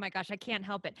 Oh my gosh, I can't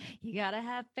help it. You got to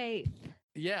have faith.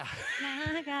 Yeah.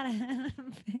 I got to have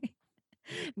faith.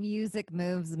 Music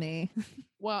moves me.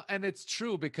 Well, and it's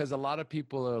true because a lot of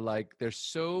people are like, they're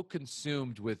so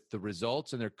consumed with the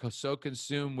results and they're so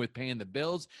consumed with paying the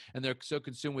bills and they're so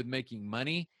consumed with making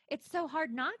money. It's so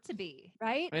hard not to be,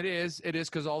 right? It is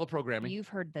because all the programming. You've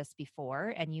heard this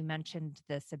before, and you mentioned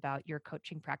this about your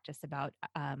coaching practice about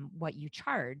what you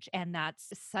charge. And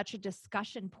that's such a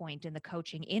discussion point in the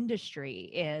coaching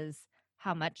industry is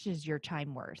how much is your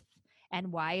time worth?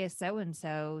 And why is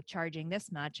so-and-so charging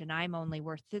this much and I'm only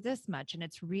worth this much? And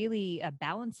it's really a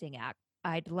balancing act.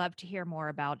 I'd love to hear more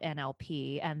about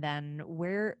NLP. And then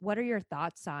what are your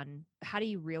thoughts on how do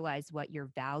you realize what your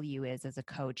value is as a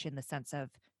coach in the sense of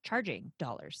charging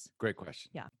dollars? Great question.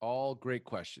 Yeah. All great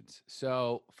questions.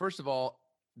 So first of all,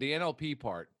 the NLP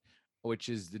part, which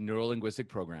is the neuro-linguistic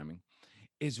programming,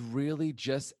 is really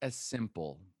just as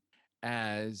simple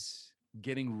as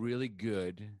getting really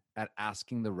good at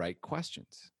asking the right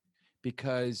questions.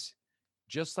 Because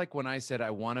just like when I said, I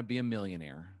want to be a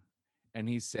millionaire, and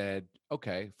he said,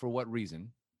 okay, for what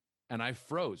reason? And I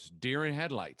froze, deer in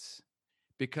headlights,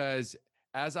 because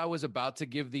as I was about to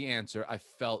give the answer, I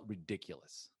felt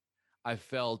ridiculous. I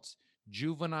felt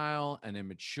juvenile and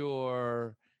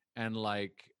immature and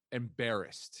like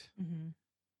embarrassed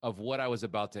of what I was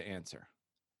about to answer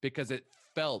because it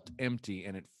felt empty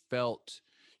and it felt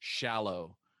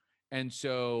shallow. And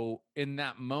so in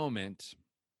that moment,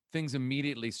 things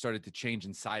immediately started to change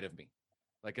inside of me.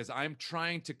 Like as I'm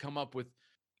trying to come up with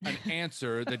an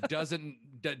answer that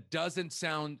doesn't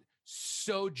sound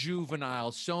so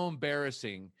juvenile, so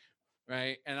embarrassing,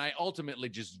 right? And I ultimately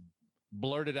just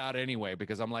blurted out anyway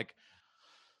because I'm like,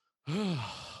 well,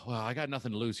 I got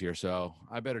nothing to lose here, so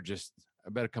I better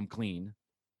come clean.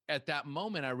 At that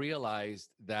moment, I realized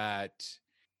that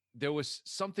there was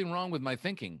something wrong with my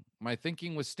thinking. My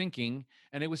thinking was stinking,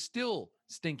 and it was still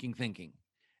stinking thinking.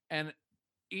 And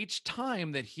each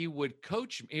time that he would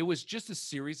coach me, it was just a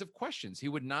series of questions. He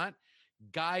would not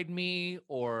guide me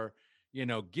or,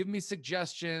 give me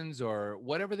suggestions or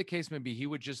whatever the case may be. He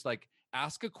would just like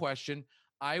ask a question.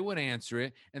 I would answer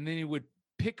it. And then he would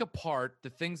pick apart the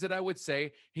things that I would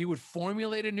say. He would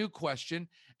formulate a new question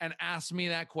and ask me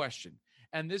that question.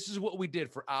 And this is what we did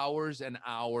for hours and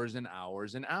hours and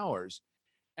hours and hours.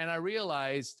 And I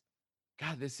realized,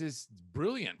 God, this is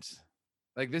brilliant.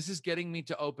 Like this is getting me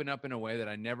to open up in a way that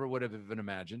I never would have even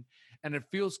imagined. And it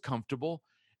feels comfortable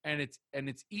and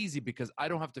it's easy because I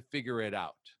don't have to figure it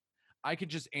out. I could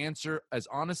just answer as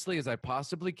honestly as I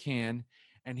possibly can.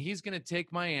 And he's going to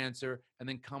take my answer and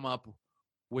then come up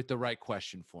with the right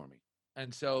question for me.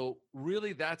 And so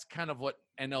really that's kind of what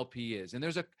NLP is. And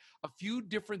there's a few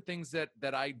different things that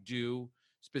I do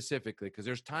specifically because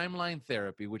there's timeline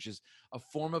therapy, which is a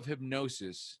form of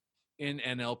hypnosis in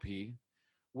NLP,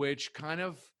 which kind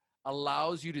of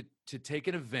allows you to take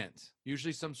an event,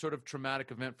 usually some sort of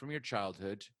traumatic event from your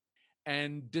childhood,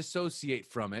 and dissociate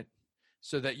from it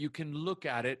so that you can look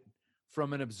at it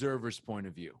from an observer's point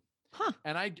of view. Huh.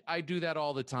 And I do that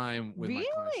all the time with my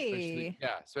clients. Really?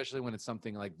 Especially when it's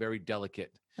something like very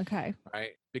delicate. Okay.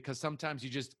 Right? Because sometimes you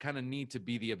just kind of need to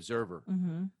be the observer.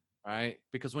 Mm-hmm. Right?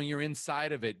 Because when you're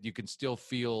inside of it, you can still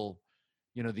feel,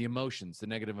 the emotions, the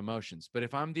negative emotions. But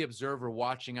if I'm the observer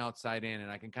watching outside in and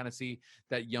I can kind of see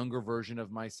that younger version of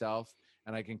myself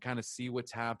and I can kind of see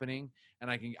what's happening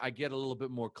and I get a little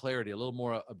bit more clarity, a little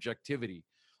more objectivity,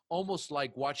 almost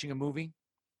like watching a movie.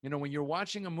 When you're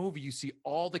watching a movie, you see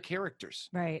all the characters.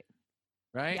 Right.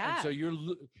 Right. Yeah. And so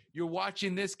you're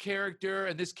watching this character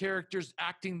and this character's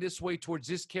acting this way towards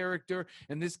this character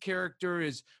and this character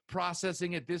is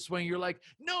processing it this way. And you're like,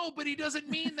 no, but he doesn't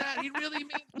mean that. He really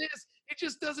means this. It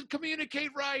just doesn't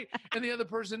communicate right. And the other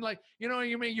person like,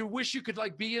 you wish you could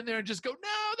like be in there and just go,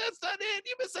 no, that's not it.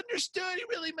 You misunderstood. He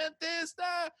really meant this.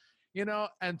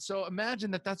 And so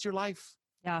imagine that that's your life.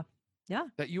 Yeah. Yeah.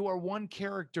 That you are one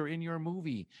character in your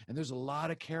movie and there's a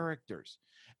lot of characters.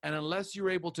 And unless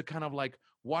you're able to kind of like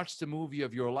watch the movie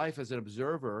of your life as an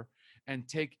observer and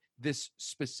take this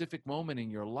specific moment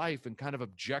in your life and kind of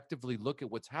objectively look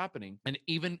at what's happening, and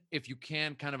even if you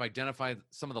can kind of identify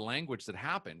some of the language that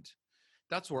happened,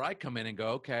 that's where I come in and go,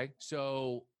 okay,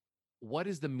 so what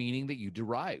is the meaning that you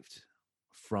derived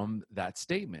from that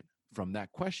statement, from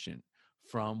that question,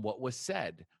 from what was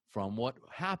said, from what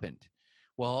happened?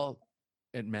 Well,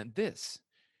 it meant this.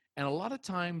 And a lot of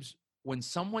times when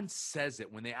someone says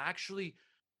it, when they actually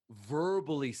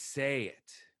verbally say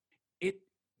it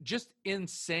just in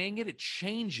saying it, it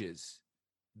changes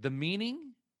the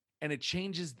meaning and it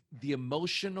changes the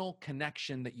emotional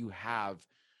connection that you have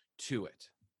to it.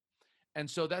 And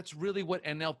so that's really what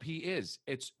NLP is.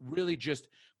 It's really just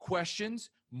questions,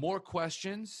 more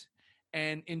questions,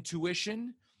 and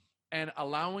intuition, and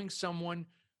allowing someone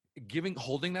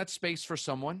holding that space for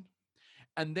someone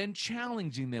and then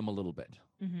challenging them a little bit.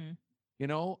 Mm-hmm. You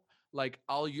know, like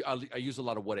I use a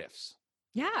lot of what ifs.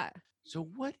 Yeah. So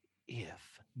what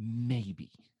if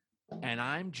maybe, and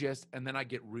then I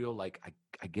get real, like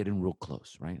I get in real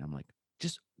close, right? I'm like,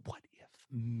 just what if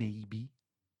maybe,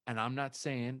 and I'm not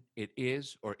saying it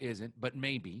is or isn't, but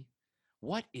maybe,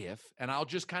 what if, and I'll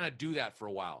just kind of do that for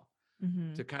a while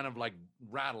Mm-hmm. to kind of like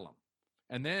rattle them.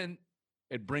 And then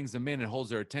it brings them in and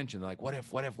holds their attention. They're like, what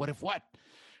if, what?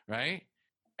 Right?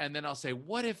 And then I'll say,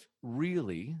 what if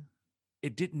really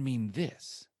it didn't mean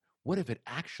this? What if it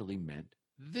actually meant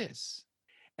this?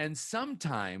 And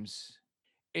sometimes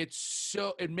it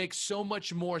makes so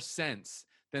much more sense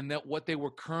than what they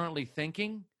were currently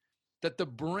thinking, that the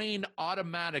brain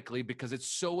automatically, because it's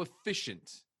so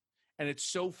efficient and it's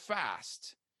so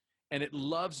fast and it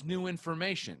loves new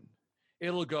information,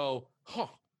 it'll go,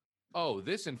 oh,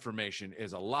 this information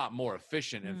is a lot more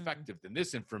efficient and effective than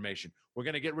this information. We're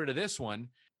going to get rid of this one,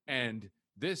 and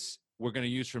this we're going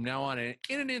to use from now on. And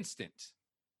in an instant,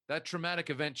 that traumatic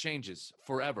event changes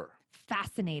forever.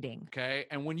 Fascinating. Okay.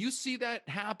 And when you see that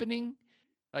happening,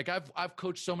 like I've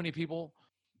coached so many people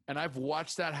and I've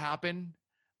watched that happen.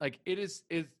 Like it is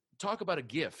talk about a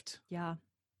gift. Yeah.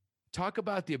 Talk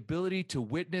about the ability to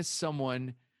witness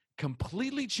someone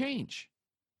completely change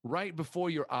right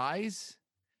before your eyes.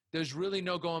 There's really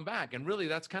no going back. And really,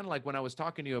 that's kind of like when I was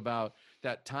talking to you about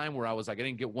that time where I was like, I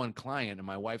didn't get one client. And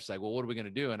my wife's like, well, what are we going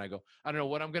to do? And I go, I don't know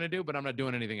what I'm going to do, but I'm not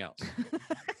doing anything else.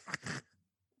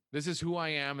 This is who I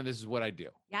am, and this is what I do.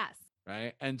 Yes.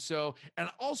 Right. And so, and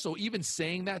also even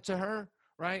saying that to her,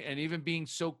 right, and even being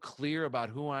so clear about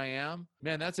who I am,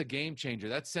 man, that's a game changer.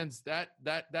 That sense,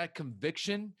 that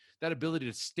conviction, that ability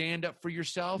to stand up for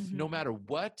yourself, no matter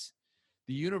what,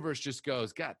 the universe just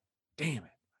goes, God damn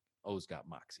it. O's got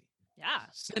moxie. Yeah.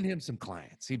 Send him some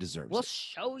clients. He deserves We'll it.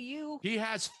 show you. He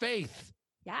has faith.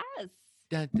 Yes.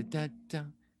 Dun, dun, dun,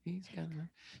 dun. He's got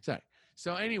sorry.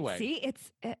 So anyway. See,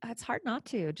 it's hard not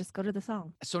to. Just go to the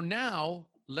song. So now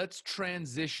let's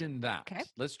transition that. Okay.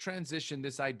 Let's transition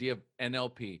this idea of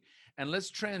NLP. And let's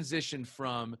transition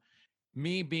from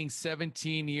me being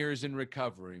 17 years in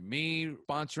recovery, me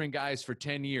sponsoring guys for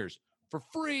 10 years for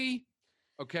free,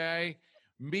 okay?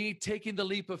 Me taking the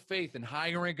leap of faith and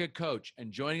hiring a coach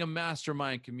and joining a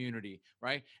mastermind community,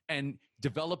 right? And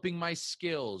developing my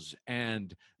skills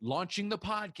and launching the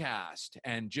podcast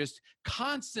and just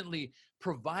constantly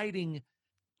providing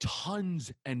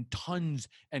tons and tons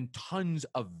and tons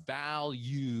of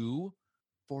value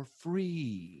for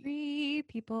free. Free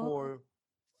people. For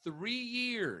 3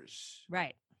 years.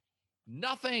 Right.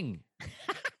 Nothing.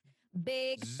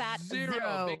 Big fat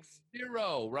zero. Big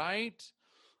zero, right?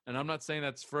 And I'm not saying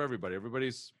that's for everybody.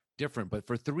 Everybody's different, but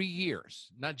for 3 years,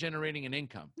 not generating an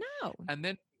income. No. And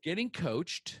then getting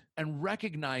coached and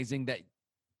recognizing that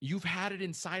you've had it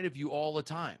inside of you all the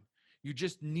time. You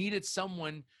just needed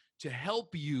someone to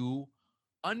help you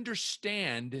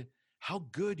understand how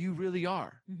good you really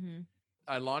are. Mm-hmm.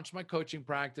 I launched my coaching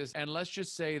practice, and let's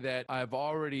just say that I've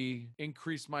already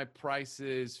increased my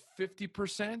prices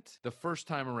 50% the first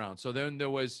time around. So then I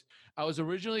was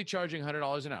originally charging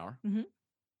 $100 an hour. Mm-hmm.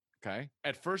 Okay.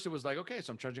 At first it was like, okay,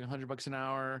 so I'm charging $100 an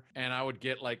hour, and I would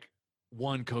get like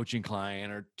one coaching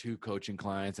client or two coaching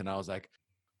clients. And I was like,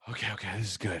 okay, this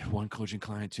is good. One coaching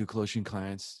client, two coaching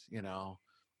clients,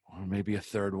 or maybe a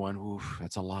third one. Oof,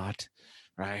 that's a lot.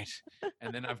 Right.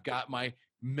 And then I've got my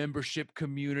membership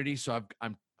community. So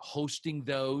I'm hosting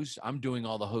those. I'm doing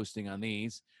all the hosting on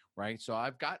these. Right. So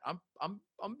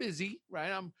I'm busy,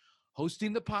 right? I'm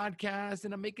hosting the podcast,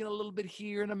 and I'm making a little bit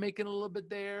here and I'm making a little bit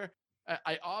there.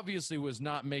 I obviously was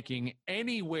not making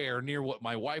anywhere near what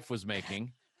my wife was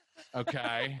making.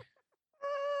 Okay.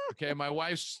 Okay. My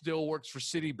wife still works for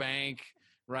Citibank,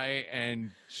 right?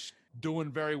 And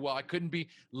doing very well. I couldn't be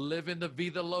living the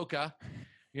vida loca,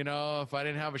 if I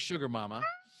didn't have a sugar mama.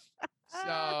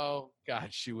 So, God,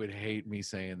 she would hate me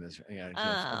saying this. Yeah,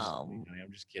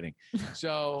 I'm just kidding.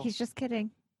 So he's just kidding.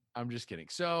 I'm just kidding.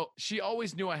 So she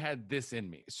always knew I had this in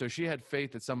me. So she had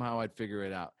faith that somehow I'd figure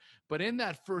it out. But in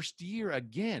that first year,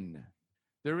 again,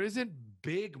 there isn't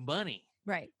big money.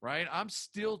 Right. Right. I'm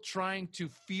still trying to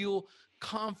feel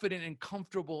confident and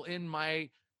comfortable in my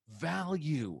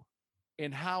value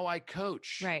in how I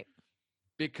coach. Right.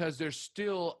 Because there's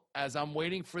still, as I'm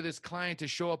waiting for this client to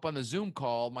show up on the Zoom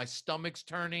call, my stomach's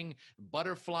turning,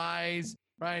 butterflies,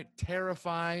 right?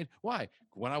 Terrified. Why?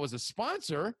 When I was a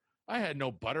sponsor, I had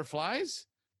no butterflies,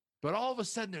 but all of a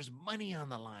sudden there's money on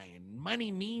the line.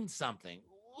 Money means something.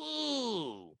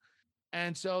 Ooh.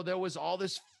 And so there was all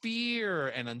this fear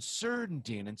and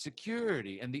uncertainty and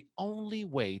insecurity. And the only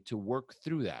way to work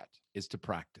through that is to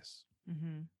practice.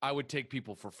 Mm-hmm. I would take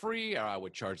people for free, or I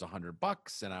would charge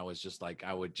 $100. And I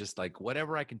would just like,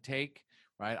 whatever I can take,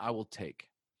 right? I will take,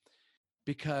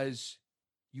 because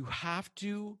you have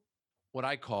to, what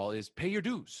I call is pay your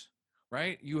dues,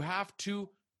 right? You have to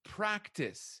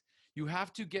practice. You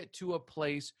have to get to a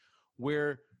place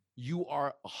where you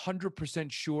are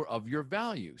 100% sure of your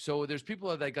value. So there's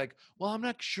people that like, well, I'm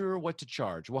not sure what to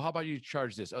charge. Well, how about you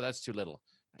charge this? Oh, that's too little.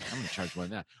 I'm going to charge more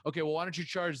than that. Okay, well, why don't you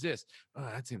charge this? Oh,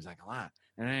 that seems like a lot.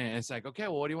 And it's like, okay,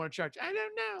 well, what do you want to charge? I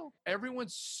don't know.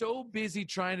 Everyone's so busy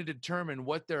trying to determine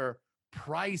what their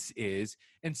price is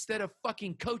instead of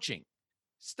fucking coaching.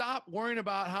 Stop worrying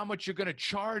about how much you're going to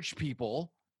charge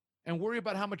people and worry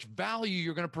about how much value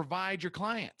you're going to provide your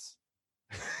clients.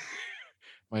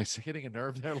 Am I hitting a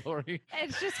nerve there, Lori?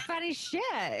 It's just funny shit.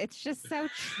 It's just so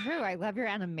true. I love your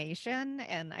animation,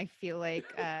 and I feel like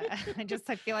I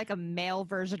feel like a male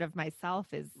version of myself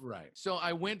is right. So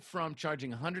I went from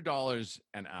charging $100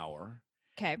 an hour,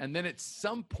 okay, and then at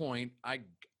some point I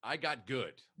got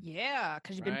good. Yeah,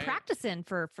 because you've been practicing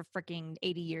for freaking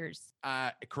 80 years.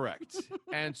 Correct.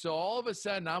 And so all of a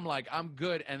sudden I'm like, I'm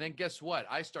good, and then guess what?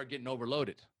 I start getting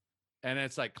overloaded, and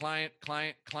it's like client.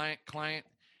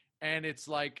 And it's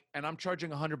like, and I'm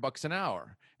charging $100 an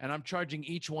hour, and I'm charging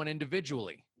each one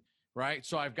individually, right?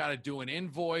 So I've got to do an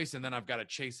invoice, and then I've got to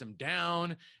chase them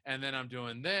down, and then I'm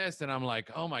doing this, and I'm like,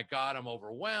 oh my God, I'm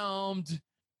overwhelmed.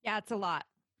 Yeah, it's a lot.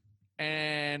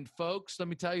 And folks, let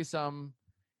me tell you something.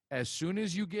 As soon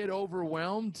as you get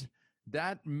overwhelmed,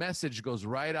 that message goes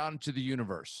right out into the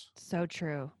universe. So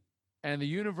true. And the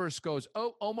universe goes,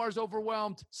 oh, Omar's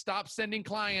overwhelmed. Stop sending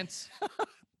clients.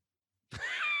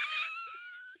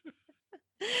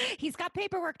 He's got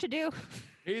paperwork to do.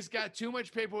 He's got too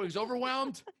much paperwork. He's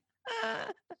overwhelmed.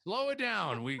 Slow it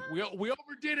down. We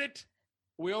overdid it.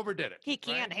 We overdid it. He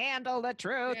can't handle the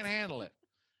truth. Can't handle it.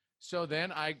 So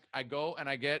then I go and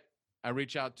I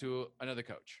reach out to another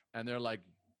coach, and they're like,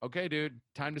 okay, dude,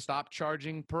 time to stop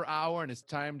charging per hour, and it's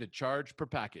time to charge per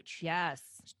package. Yes.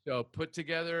 So put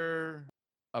together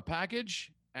a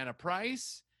package and a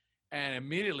price, and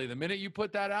immediately, the minute you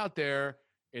put that out there,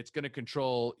 it's going to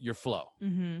control your flow.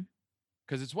 Mm-hmm.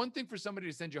 Because it's one thing for somebody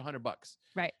to send you $100.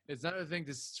 Right. It's another thing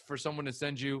for someone to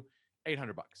send you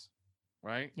 $800.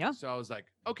 Right. Yeah. So I was like,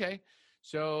 okay.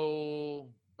 So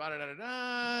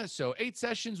so 8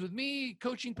 sessions with me,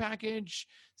 coaching package,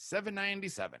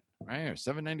 $797, right? Or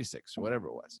 $796, whatever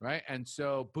it was. Right. And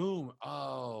so boom.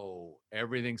 Oh,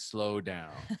 everything slowed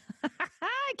down.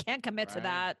 I can't commit to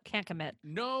that. Can't commit.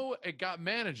 No, it got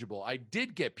manageable. I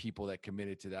did get people that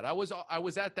committed to that. I was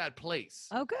at that place.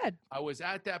 Oh, good. I was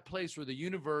at that place where the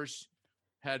universe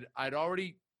I'd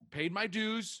already paid my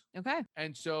dues. Okay.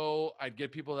 And so I'd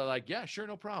get people that are like, yeah, sure,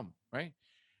 no problem. Right.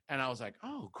 And I was like,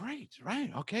 oh, great.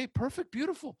 Right. Okay. Perfect.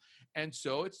 Beautiful. And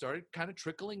so it started kind of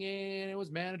trickling in. It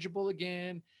was manageable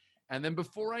again. And then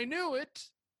before I knew it,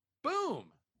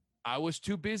 boom, I was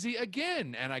too busy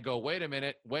again. And I go, wait a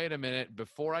minute.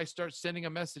 Before I start sending a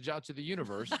message out to the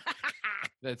universe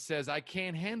that says, I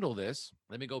can't handle this,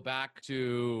 let me go back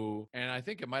to, and I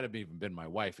think it might have even been my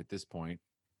wife at this point.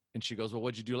 And she goes, well,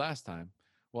 what'd you do last time?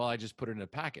 Well, I just put it in a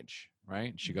package.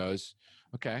 Right. And she goes,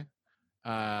 okay.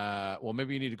 Well,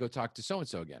 maybe you need to go talk to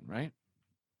so-and-so again. Right.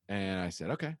 And I said,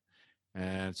 okay.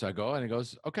 And so I go, and it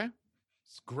goes, okay,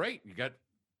 it's great. You got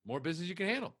more business you can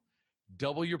handle.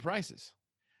 Double your prices.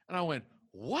 And I went,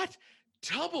 what?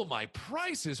 Double my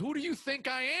prices? Who do you think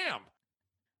I am?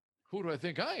 Who do I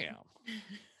think I am?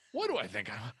 What do I think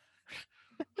I'm?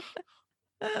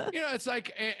 It's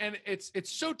like, and it's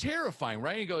so terrifying,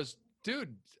 right? He goes,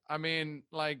 dude, I mean,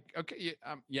 like, okay,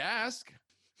 you ask.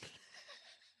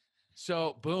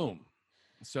 So boom.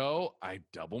 So I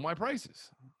double my prices.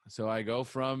 So I go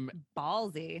from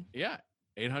ballsy. Yeah.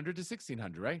 800 to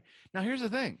 1600, right? Now, here's the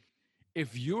thing.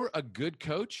 If you're a good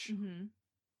coach, mm-hmm.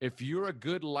 if you're a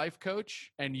good life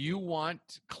coach and you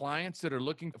want clients that are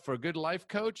looking for a good life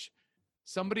coach,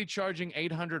 somebody charging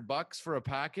 $800 for a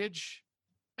package,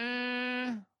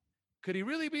 could he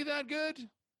really be that good?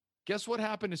 Guess what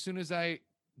happened as soon as I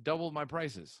doubled my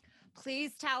prices?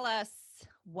 Please tell us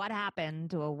what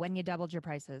happened when you doubled your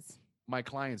prices. My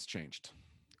clients changed.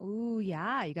 Ooh,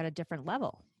 yeah. You got a different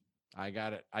level. I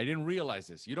got it. I didn't realize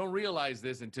this. You don't realize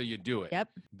this until you do it. Yep.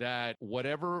 That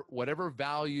whatever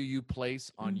value you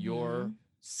place on mm-hmm.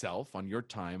 yourself, on your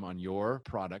time, on your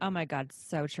product. Oh my God.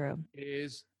 So true.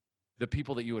 Is the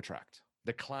people that you attract,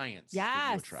 the clients yes,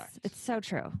 that you attract. It's so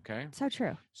true. Okay. So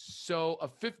true. So a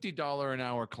 $50 an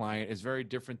hour client is very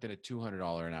different than a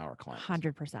 $200 an hour client.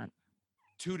 100%.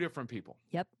 2 different people.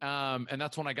 Yep. And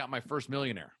that's when I got my first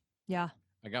millionaire. Yeah.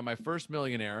 I got my first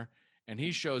millionaire, and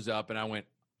he shows up, and I went,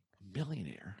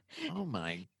 millionaire? Oh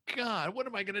my God, what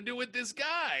am I going to do with this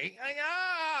guy?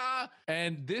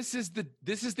 And this is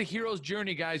the hero's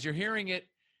journey, guys. You're hearing it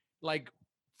like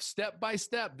step by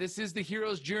step. This is the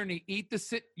hero's journey.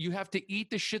 You have to eat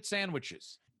the shit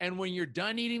sandwiches. And when you're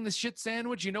done eating the shit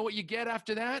sandwich, you know what you get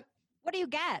after that? What do you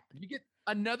get? You get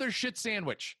another shit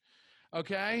sandwich.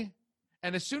 Okay?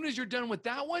 And as soon as you're done with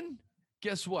that one,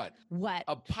 guess what? What?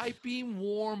 A piping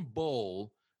warm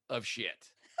bowl of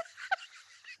shit.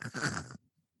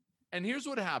 And here's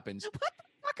what happens. What the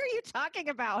fuck are you talking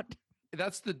about?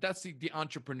 That's the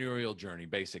entrepreneurial journey,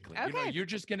 basically. Okay. You know, you're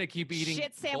just gonna keep eating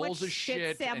Shit sandwich, bowls of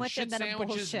shit sandwich, and then a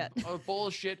bowl of shit. a bowl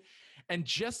of shit. And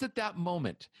just at that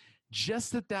moment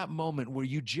where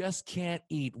you just can't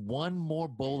eat one more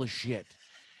bowl of shit,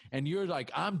 and you're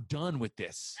like, I'm done with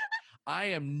this.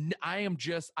 I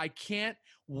can't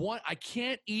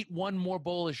eat one more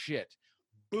bowl of shit.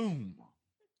 Boom.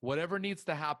 Whatever needs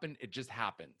to happen, it just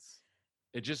happens.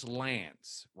 It just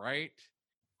lands, right?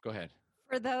 Go ahead.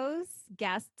 For those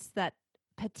guests that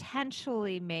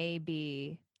potentially may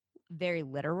be very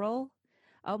literal,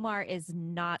 Omar is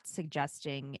not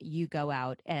suggesting you go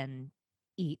out and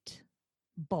eat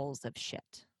bowls of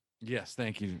shit. Yes,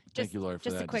 thank you. Thank you, Laura,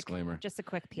 for that disclaimer. Just a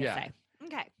quick PSA. Yeah.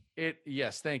 Okay.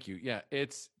 Yes, thank you. Yeah,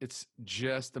 it's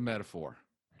just a metaphor.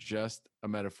 Just a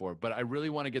metaphor. But I really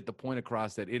want to get the point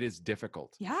across that it is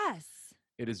difficult. Yes.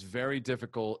 It is very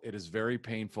difficult. It is very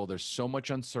painful. There's so much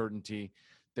uncertainty.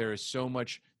 There is so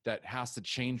much that has to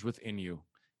change within you.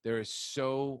 There is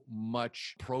so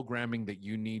much programming that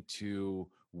you need to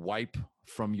wipe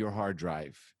from your hard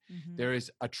drive. Mm-hmm. There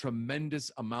is a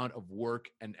tremendous amount of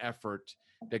work and effort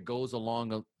that goes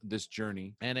along this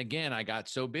journey. And again, I got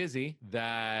so busy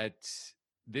that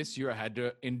this year I had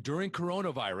to, during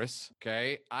coronavirus,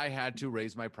 okay, I had to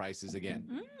raise my prices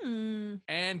again.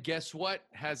 And guess what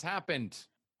has happened?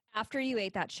 After you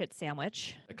ate that shit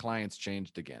sandwich. The clients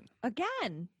changed again.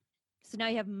 Again. So now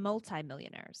you have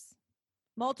multimillionaires.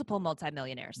 Multiple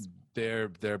multimillionaires. They're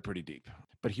pretty deep.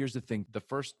 But here's the thing.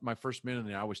 My first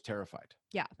millionaire, I was terrified.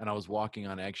 Yeah. And I was walking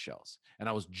on eggshells. And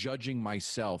I was judging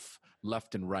myself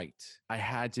left and right. I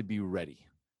had to be ready.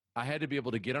 I had to be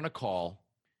able to get on a call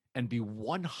and be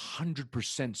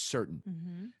 100%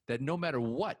 certain that no matter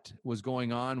what was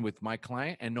going on with my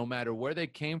client, and no matter where they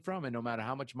came from, and no matter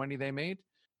how much money they made,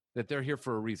 that they're here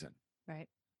for a reason. Right.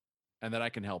 And that I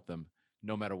can help them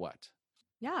no matter what.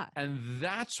 Yeah. And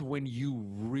that's when you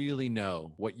really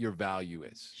know what your value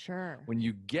is. Sure. When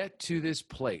you get to this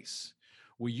place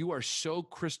where you are so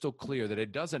crystal clear that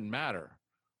it doesn't matter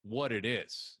what it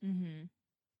is,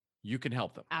 you can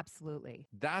help them. Absolutely.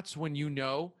 That's when you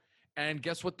know. And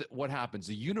guess what happens?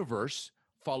 The universe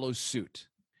follows suit.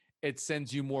 It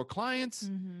sends you more clients.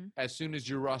 As soon as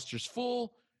your roster's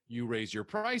full, you raise your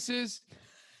prices,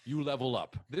 you level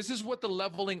up. This is what the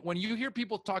leveling, when you hear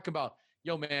people talk about,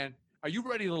 yo, man, are you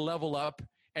ready to level up?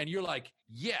 And you're like,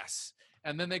 yes.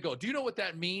 And then they go, do you know what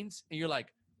that means? And you're like,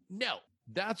 no.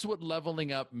 That's what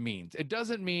leveling up means. It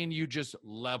doesn't mean you just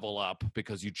level up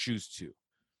because you choose to.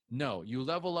 No, you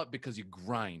level up because you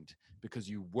grind, because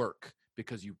you work,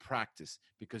 because you practice,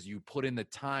 because you put in the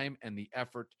time and the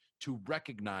effort to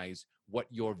recognize what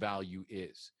your value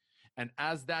is. And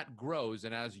as that grows,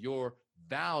 and as your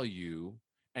value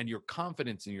and your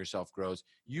confidence in yourself grows,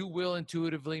 you will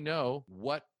intuitively know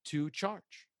what to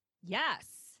charge. Yes.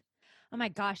 Oh my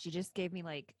gosh, you just gave me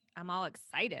I'm all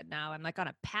excited now. I'm on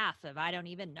a path of I don't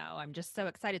even know. I'm just so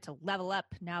excited to level up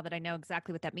now that I know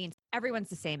exactly what that means. Everyone's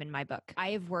the same in my book.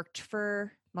 I have worked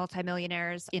for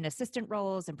multimillionaires in assistant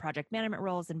roles and project management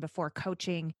roles and before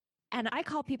coaching. And I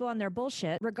call people on their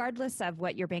bullshit, regardless of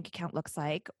what your bank account looks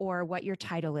like or what your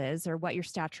title is or what your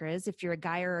stature is. If you're a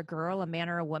guy or a girl, a man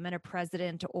or a woman, a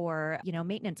president or,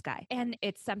 maintenance guy. And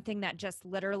it's something that just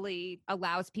literally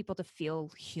allows people to feel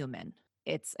human.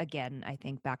 It's, again, I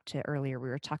think back to earlier, we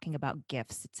were talking about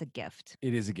gifts. It's a gift.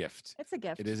 It is a gift. It's a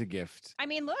gift. It is a gift. I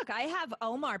mean, look, I have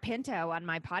Omar Pinto on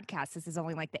my podcast. This is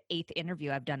only the 8th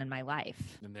interview I've done in my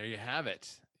life. And there you have it.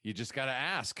 You just got to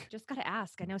ask. Just got to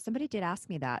ask. I know somebody did ask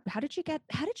me that. How did you get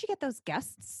those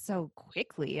guests so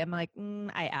quickly? I'm like,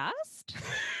 I asked.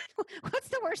 What's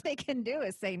the worst they can do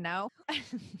is say no.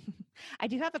 I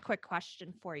do have a quick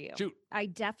question for you. Shoot. I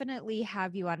definitely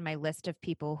have you on my list of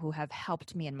people who have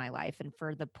helped me in my life. And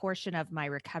for the portion of my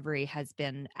recovery has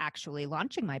been actually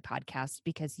launching my podcast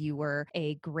because you were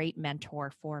a great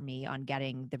mentor for me on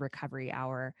getting the Recovery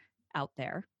Hour out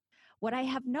there. What I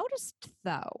have noticed,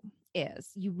 though,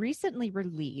 is you recently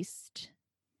released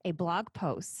a blog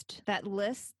post that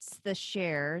lists the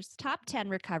SHAIR's top 10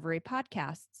 recovery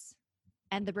podcasts.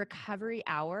 And the Recovery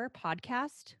Hour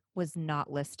podcast was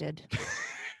not listed.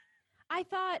 I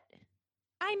thought,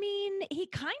 I mean, he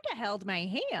kind of held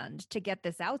my hand to get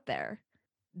this out there.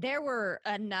 There were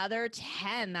another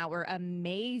 10 that were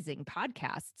amazing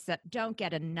podcasts that don't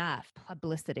get enough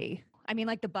publicity. I mean,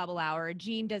 like the Bubble Hour.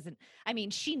 Jean doesn't, I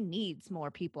mean, she needs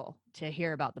more people to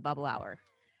hear about the Bubble Hour.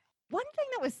 One thing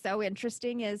that was so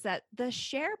interesting is that the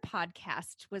SHAIR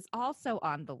podcast was also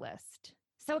on the list.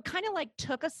 So it kind of like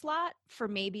took a slot for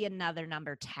maybe another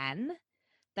number 10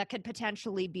 that could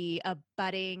potentially be a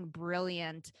budding,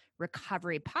 brilliant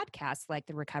recovery podcast like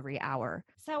the Recovery Hour.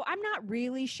 So I'm not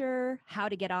really sure how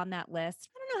to get on that list.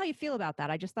 I don't know how you feel about that.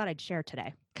 I just thought I'd share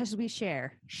today because we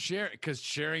share. Share, because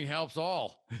sharing helps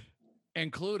all,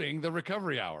 including the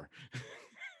Recovery Hour.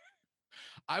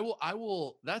 I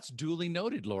will, that's duly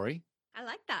noted, Lori. I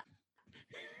like that.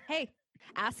 Hey,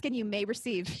 ask and you may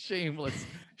receive.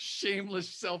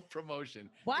 Shameless self-promotion.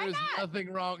 Why There's not?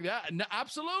 nothing wrong. Yeah, no,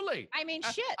 absolutely. I mean,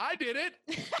 shit. I did it.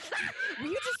 You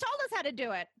just told us how to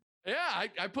do it. Yeah,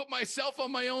 I put myself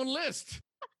on my own list.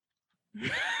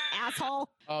 Asshole.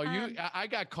 Oh, I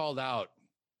got called out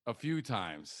a few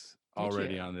times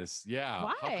already on this. Yeah.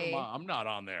 Why? How come I'm not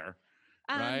on there?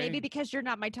 Right? Maybe because you're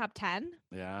not my top 10.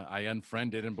 Yeah, I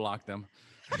unfriended and blocked them.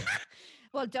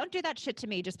 Well, don't do that shit to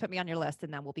me. Just put me on your list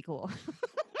and then we'll be cool.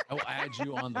 I will add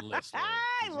you on the list. Lori,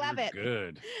 I love it.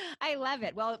 Good. I love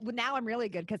it. Well, now I'm really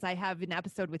good because I have an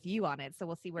episode with you on it. So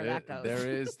we'll see where that goes.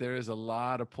 There is a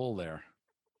lot of pull there.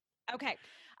 Okay.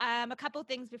 A couple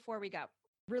things before we go.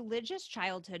 Religious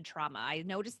childhood trauma. I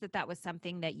noticed that was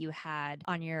something that you had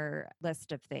on your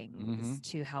list of things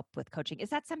to help with coaching. Is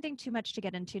that something too much to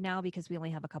get into now because we only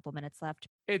have a couple minutes left?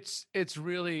 It's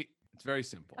very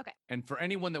simple. Okay. And for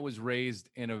anyone that was raised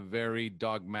in a very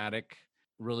dogmatic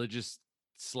religious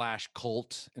 /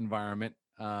 cult environment,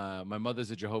 my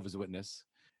mother's a Jehovah's Witness.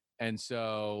 And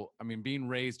so, I mean, being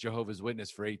raised Jehovah's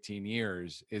Witness for 18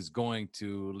 years is going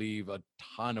to leave a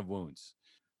ton of wounds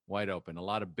wide open, a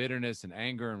lot of bitterness and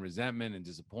anger and resentment and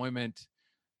disappointment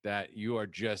that you are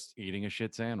just eating a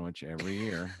shit sandwich every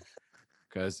year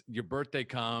because your birthday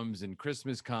comes and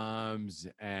Christmas comes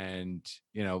and,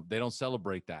 they don't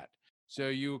celebrate that. So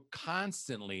you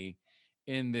constantly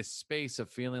in this space of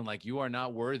feeling like you are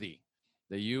not worthy,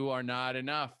 that you are not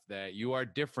enough, that you are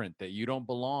different, that you don't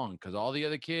belong because all the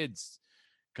other kids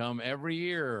come every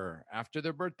year after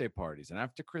their birthday parties and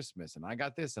after Christmas. And I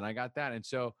got this and I got that. And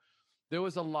so there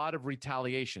was a lot of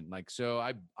retaliation. So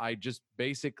I just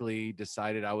basically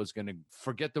decided I was going to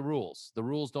forget the rules. The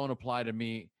rules don't apply to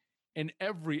me in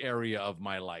every area of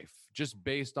my life, just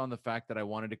based on the fact that I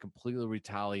wanted to completely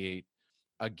retaliate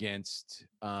against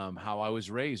how I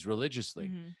was raised religiously.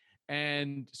 Mm-hmm.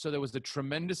 And so there was a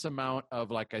tremendous amount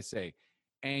of, like I say,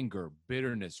 anger,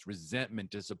 bitterness,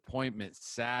 resentment, disappointment,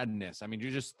 sadness. I mean,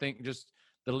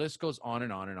 the list goes on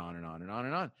and on and on and on and on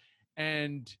and on.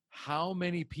 And how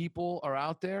many people are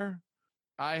out there?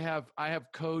 I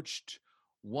have coached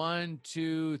 1,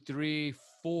 2, 3,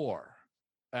 4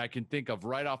 I can think of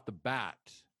right off the bat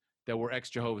that were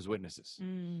ex-Jehovah's Witnesses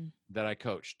that I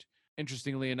coached.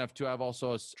 Interestingly enough, too, I have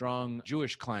also a strong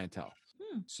Jewish clientele.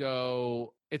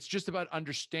 So it's just about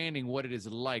understanding what it is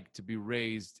like to be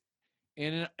raised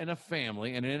in a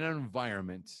family and in an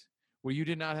environment where you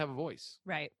did not have a voice.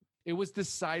 Right. It was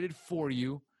decided for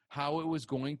you how it was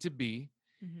going to be,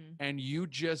 and you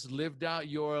just lived out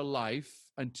your life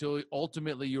until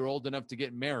ultimately you're old enough to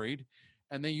get married,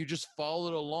 and then you just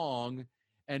followed along.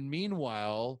 And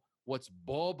meanwhile, what's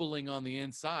bubbling on the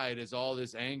inside is all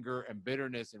this anger and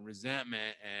bitterness and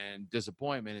resentment and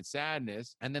disappointment and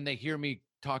sadness. And then they hear me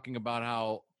talking about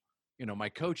how, my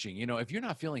coaching, if you're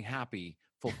not feeling happy,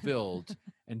 fulfilled,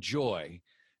 and joy,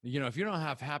 if you don't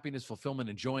have happiness, fulfillment,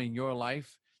 and joy in your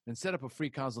life, then set up a free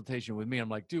consultation with me. I'm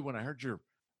like, dude, when I heard your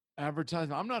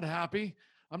advertisement, I'm not happy.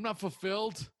 I'm not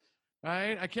fulfilled,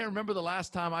 right? I can't remember the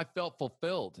last time I felt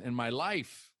fulfilled in my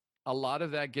life. A lot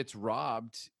of that gets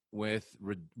robbed with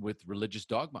religious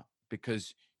dogma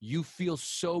because you feel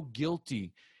so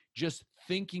guilty just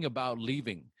thinking about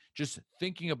leaving, just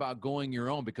thinking about going your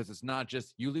own, because it's not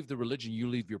just you leave the religion, you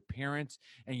leave your parents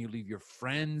and you leave your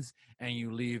friends and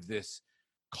you leave this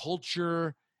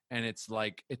culture. And it's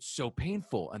like, it's so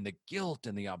painful, and the guilt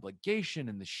and the obligation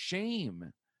and the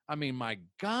shame. I mean, my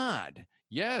God,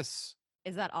 yes.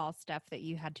 Is that all stuff that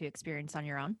you had to experience on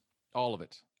your own? All of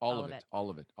it, all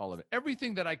of it.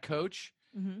 Everything that I coach,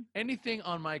 anything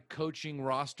on my coaching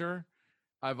roster,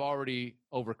 I've already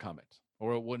overcome it,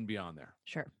 or it wouldn't be on there.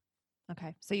 Sure.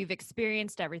 Okay. So you've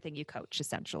experienced everything you coach,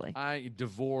 essentially.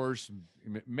 Divorce,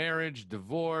 marriage,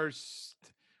 divorce,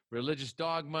 religious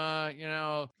dogma,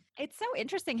 It's so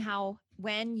interesting how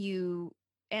when you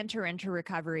enter into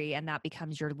recovery and that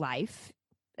becomes your life,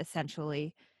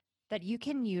 essentially, that you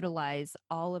can utilize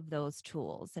all of those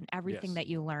tools and everything Yes. that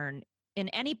you learn in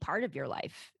any part of your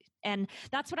life. And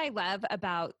that's what I love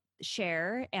about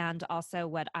SHAIR, and also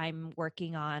what I'm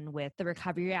working on with the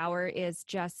recovery hour is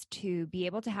just to be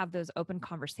able to have those open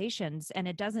conversations. And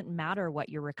it doesn't matter what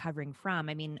you're recovering from.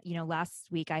 I mean, last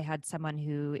week I had someone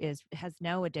who has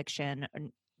no addiction,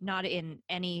 not in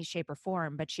any shape or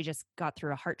form, but she just got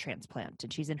through a heart transplant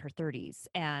and she's in her 30s.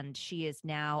 And she is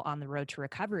now on the road to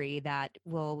recovery that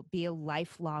will be a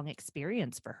lifelong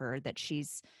experience for her that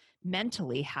she's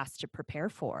mentally has to prepare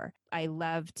for. I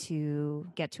love to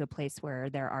get to a place where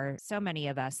there are so many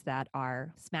of us that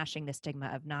are smashing the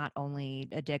stigma of not only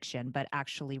addiction, but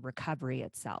actually recovery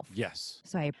itself. Yes.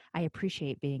 So I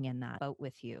appreciate being in that boat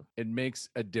with you. It makes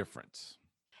a difference.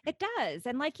 It does.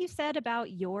 And like you said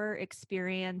about your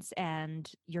experience and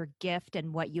your gift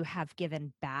and what you have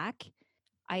given back,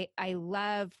 I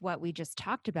love what we just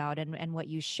talked about and what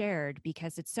you shared,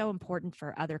 because it's so important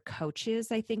for other coaches,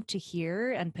 I think, to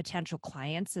hear, and potential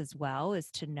clients as well,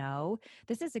 is to know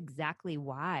this is exactly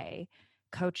why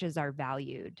coaches are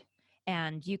valued.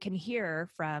 And you can hear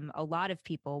from a lot of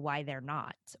people why they're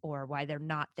not, or why they're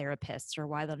not therapists, or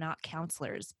why they're not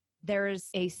counselors. There's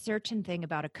a certain thing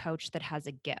about a coach that has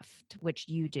a gift, which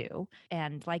you do.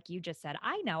 And like you just said,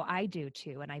 I know I do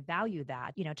too. And I value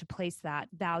that. To place that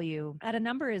value at a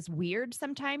number is weird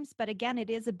sometimes. But again,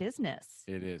 it is a business.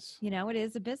 It is. It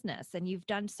is a business, and you've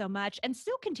done so much and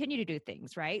still continue to do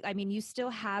things, right? I mean, you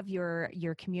still have your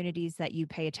communities that you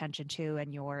pay attention to,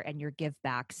 and your give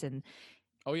backs. And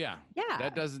Oh yeah. yeah,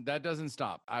 That doesn't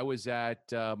stop. I was at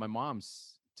my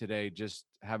mom's today, just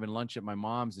having lunch at my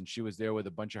mom's, and she was there with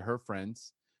a bunch of her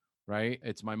friends. Right?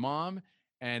 It's my mom,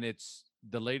 and it's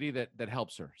the lady that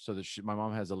helps her. So that my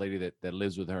mom has a lady that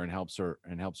lives with her and helps her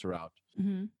out.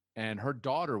 mm-hmm. And her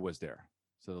daughter was there.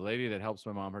 So the lady that helps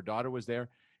my mom, her daughter was there,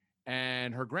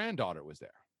 and her granddaughter was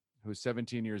there, who's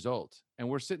 17 years old. And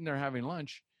we're sitting there having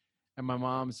lunch, and my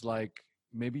mom's like,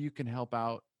 maybe you can help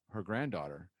out her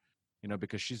granddaughter,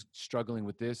 because she's struggling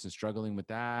with this and struggling with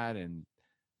that. And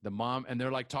the mom, and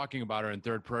they're like talking about her in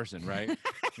third person, right?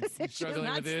 She's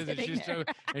struggling with this, and she's sitting there,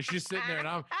 and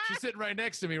she's sitting right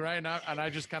next to me, right? And I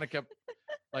just kind of kept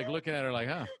like looking at her like,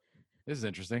 huh, this is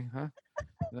interesting, huh?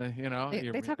 They're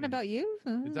talking about you?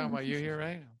 They're talking about you here,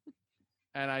 right?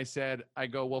 And I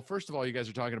go, well, first of all, you guys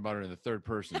are talking about her in the third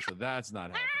person, so that's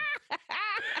not happening.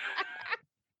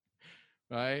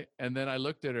 Right? And then I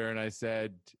looked at her and I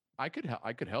said, I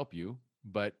could help you,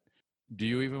 but do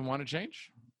you even want to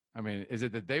change? I mean, is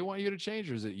it that they want you to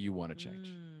change, or is it you want to change?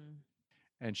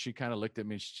 And she kind of looked at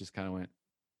me. She just kind of went,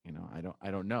 I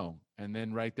don't know. And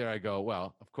then right there I go,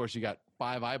 well, of course you got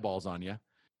 5 eyeballs on you.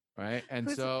 Right. And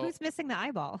who's missing the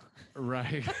eyeball?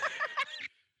 Right.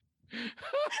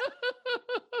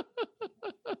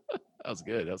 That was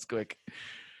good. That was quick.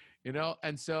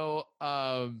 And so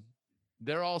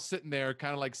they're all sitting there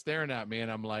kind of like staring at me,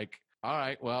 and I'm like, all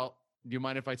right, well, do you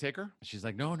mind if I take her? She's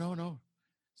like, no.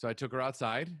 So I took her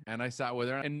outside and I sat with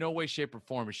her. In no way, shape, or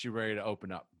form is she ready to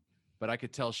open up, but I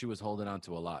could tell she was holding on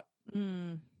to a lot.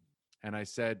 And I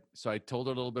told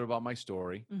her a little bit about my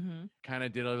story, kind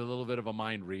of did a little bit of a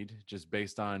mind read just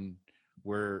based on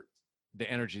where the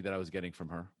energy that I was getting from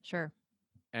her. Sure.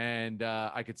 And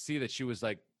I could see that she was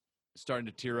like starting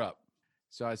to tear up.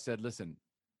 So I said, listen,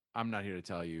 I'm not here to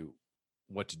tell you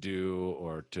what to do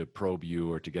or to probe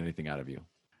you or to get anything out of you.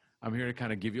 I'm here to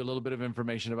kind of give you a little bit of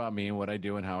information about me and what I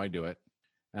do and how I do it.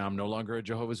 And I'm no longer a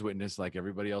Jehovah's Witness like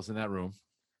everybody else in that room.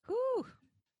 Whew.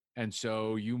 And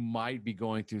so you might be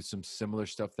going through some similar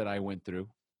stuff that I went through.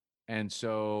 And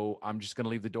so I'm just going to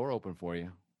leave the door open for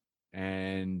you.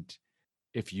 And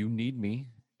if you need me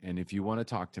and if you want to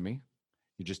talk to me,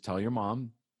 you just tell your mom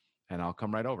and I'll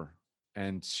come right over.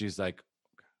 And she's like,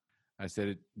 I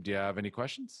said, do you have any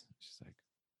questions? She's like,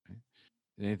 okay.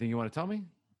 Anything you want to tell me?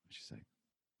 She's like,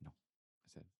 no. I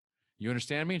said, you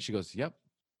understand me? And she goes, yep.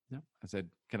 Yep. I said,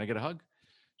 can I get a hug?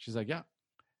 She's like, yeah.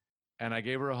 And I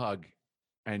gave her a hug,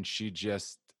 and she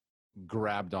just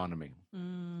grabbed onto me.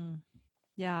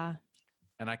 Yeah.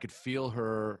 And I could feel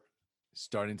her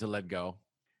starting to let go.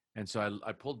 And so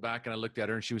I pulled back and I looked at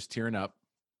her, and she was tearing up.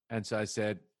 And so I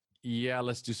said, yeah,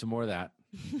 let's do some more of that.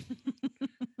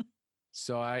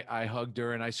 So I hugged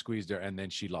her and I squeezed her, and then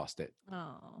she lost it.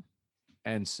 Oh.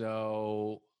 And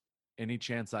so any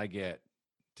chance I get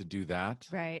to do that,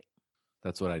 right,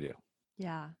 that's what I do.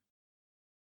 Yeah.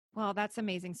 Well, that's an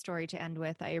amazing story to end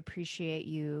with. I appreciate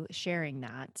you sharing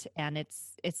that. And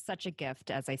it's such a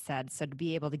gift, as I said. So to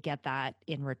be able to get that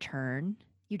in return,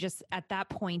 you just, at that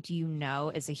point,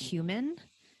 as a human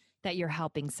that you're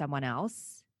helping someone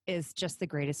else is just the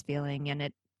greatest feeling. And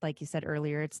it, like you said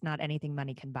earlier, it's not anything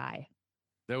money can buy.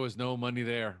 There was no money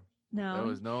there. No. There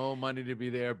was no money to be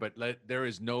there, but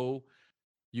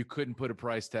you couldn't put a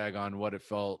price tag on what it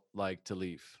felt like to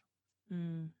leave.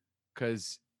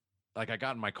 Because like I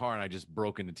got in my car and I just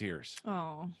broke into tears.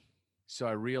 Oh. So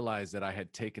I realized that I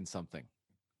had taken something.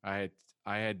 I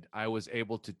was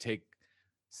able to take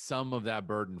some of that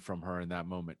burden from her in that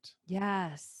moment.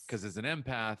 Yes. Because as an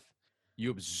empath,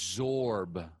 you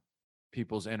absorb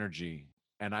people's energy,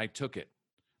 and I took it.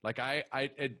 Like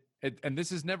and this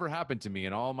has never happened to me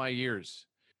in all my years.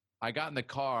 I got in the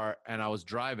car and I was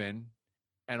driving,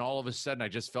 and all of a sudden I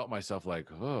just felt myself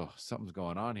like, oh, something's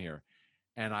going on here.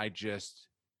 And I just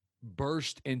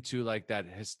burst into like that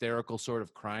hysterical sort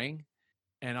of crying.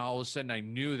 And all of a sudden I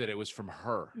knew that it was from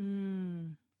her.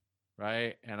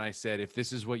 Right. And I said, if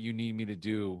this is what you need me to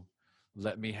do,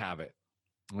 let me have it.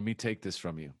 Let me take this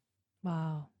from you.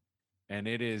 Wow. And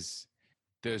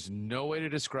there's no way to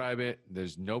describe it.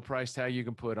 There's no price tag you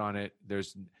can put on it.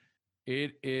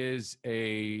 It is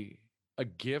a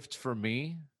gift for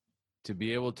me to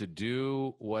be able to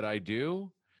do what I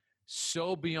do,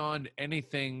 so beyond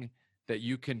anything that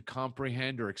you can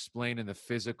comprehend or explain in the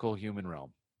physical human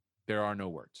realm. There are no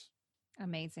words.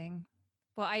 Amazing.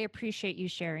 Well, I appreciate you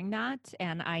sharing that.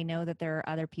 And I know that there are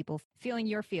other people feeling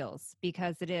your feels,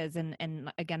 because it is.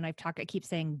 And again, I keep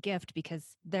saying gift, because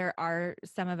there are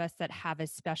some of us that have a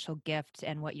special gift.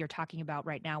 And what you're talking about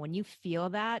right now, when you feel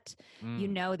that, you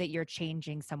know that you're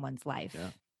changing someone's life.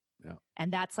 Yeah.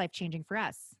 And that's life changing for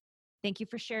us. Thank you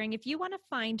for sharing. If you want to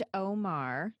find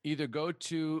Omar, either go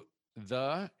to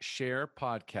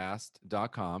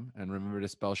theshairpodcast.com and remember to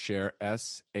spell share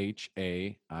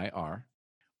SHAIR,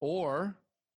 or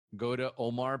go to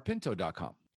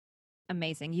omarpinto.com.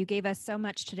 Amazing. You gave us so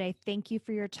much today. Thank you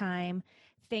for your time.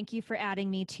 Thank you for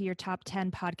adding me to your top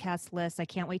 10 podcast list. I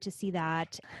can't wait to see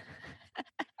that.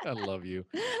 I love you.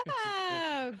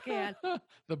 Oh, God.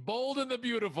 The bold and the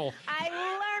beautiful. I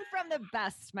learned from the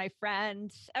best, my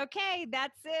friend. Okay,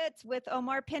 that's it with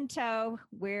Omar Pinto.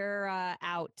 We're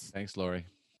out. Thanks, Lori.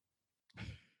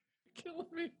 Killing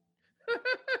me.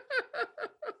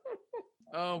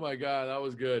 Oh, my God. That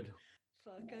was good.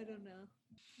 Fuck, I don't know.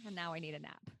 And now I need a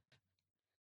nap.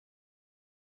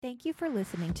 Thank you for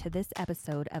listening to this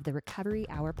episode of the Recovery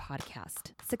Hour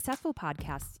podcast. Successful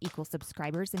podcasts equal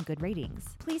subscribers and good ratings.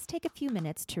 Please take a few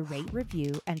minutes to rate,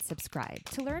 review, and subscribe.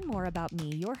 To learn more about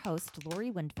me, your host, Lori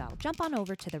Windfeld, jump on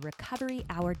over to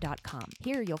therecoveryhour.com.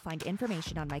 Here you'll find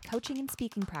information on my coaching and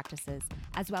speaking practices,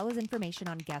 as well as information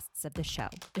on guests of the show.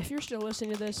 If you're still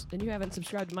listening to this and you haven't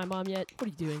subscribed to my mom yet, what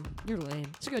are you doing? You're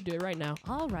lame. So go do it right now.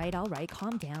 All right,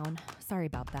 calm down. Sorry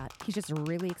about that. He's just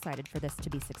really excited for this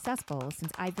to be successful,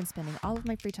 since I've been spending all of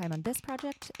my free time on this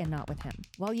project and not with him.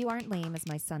 While you aren't lame, as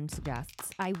my son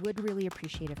suggests, I would really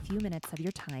appreciate a few minutes of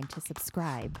your time to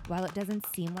subscribe. While it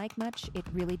doesn't seem like much, it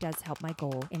really does help my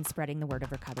goal in spreading the word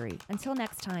of recovery. Until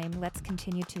next time, let's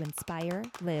continue to inspire,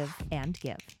 live, and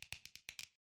give.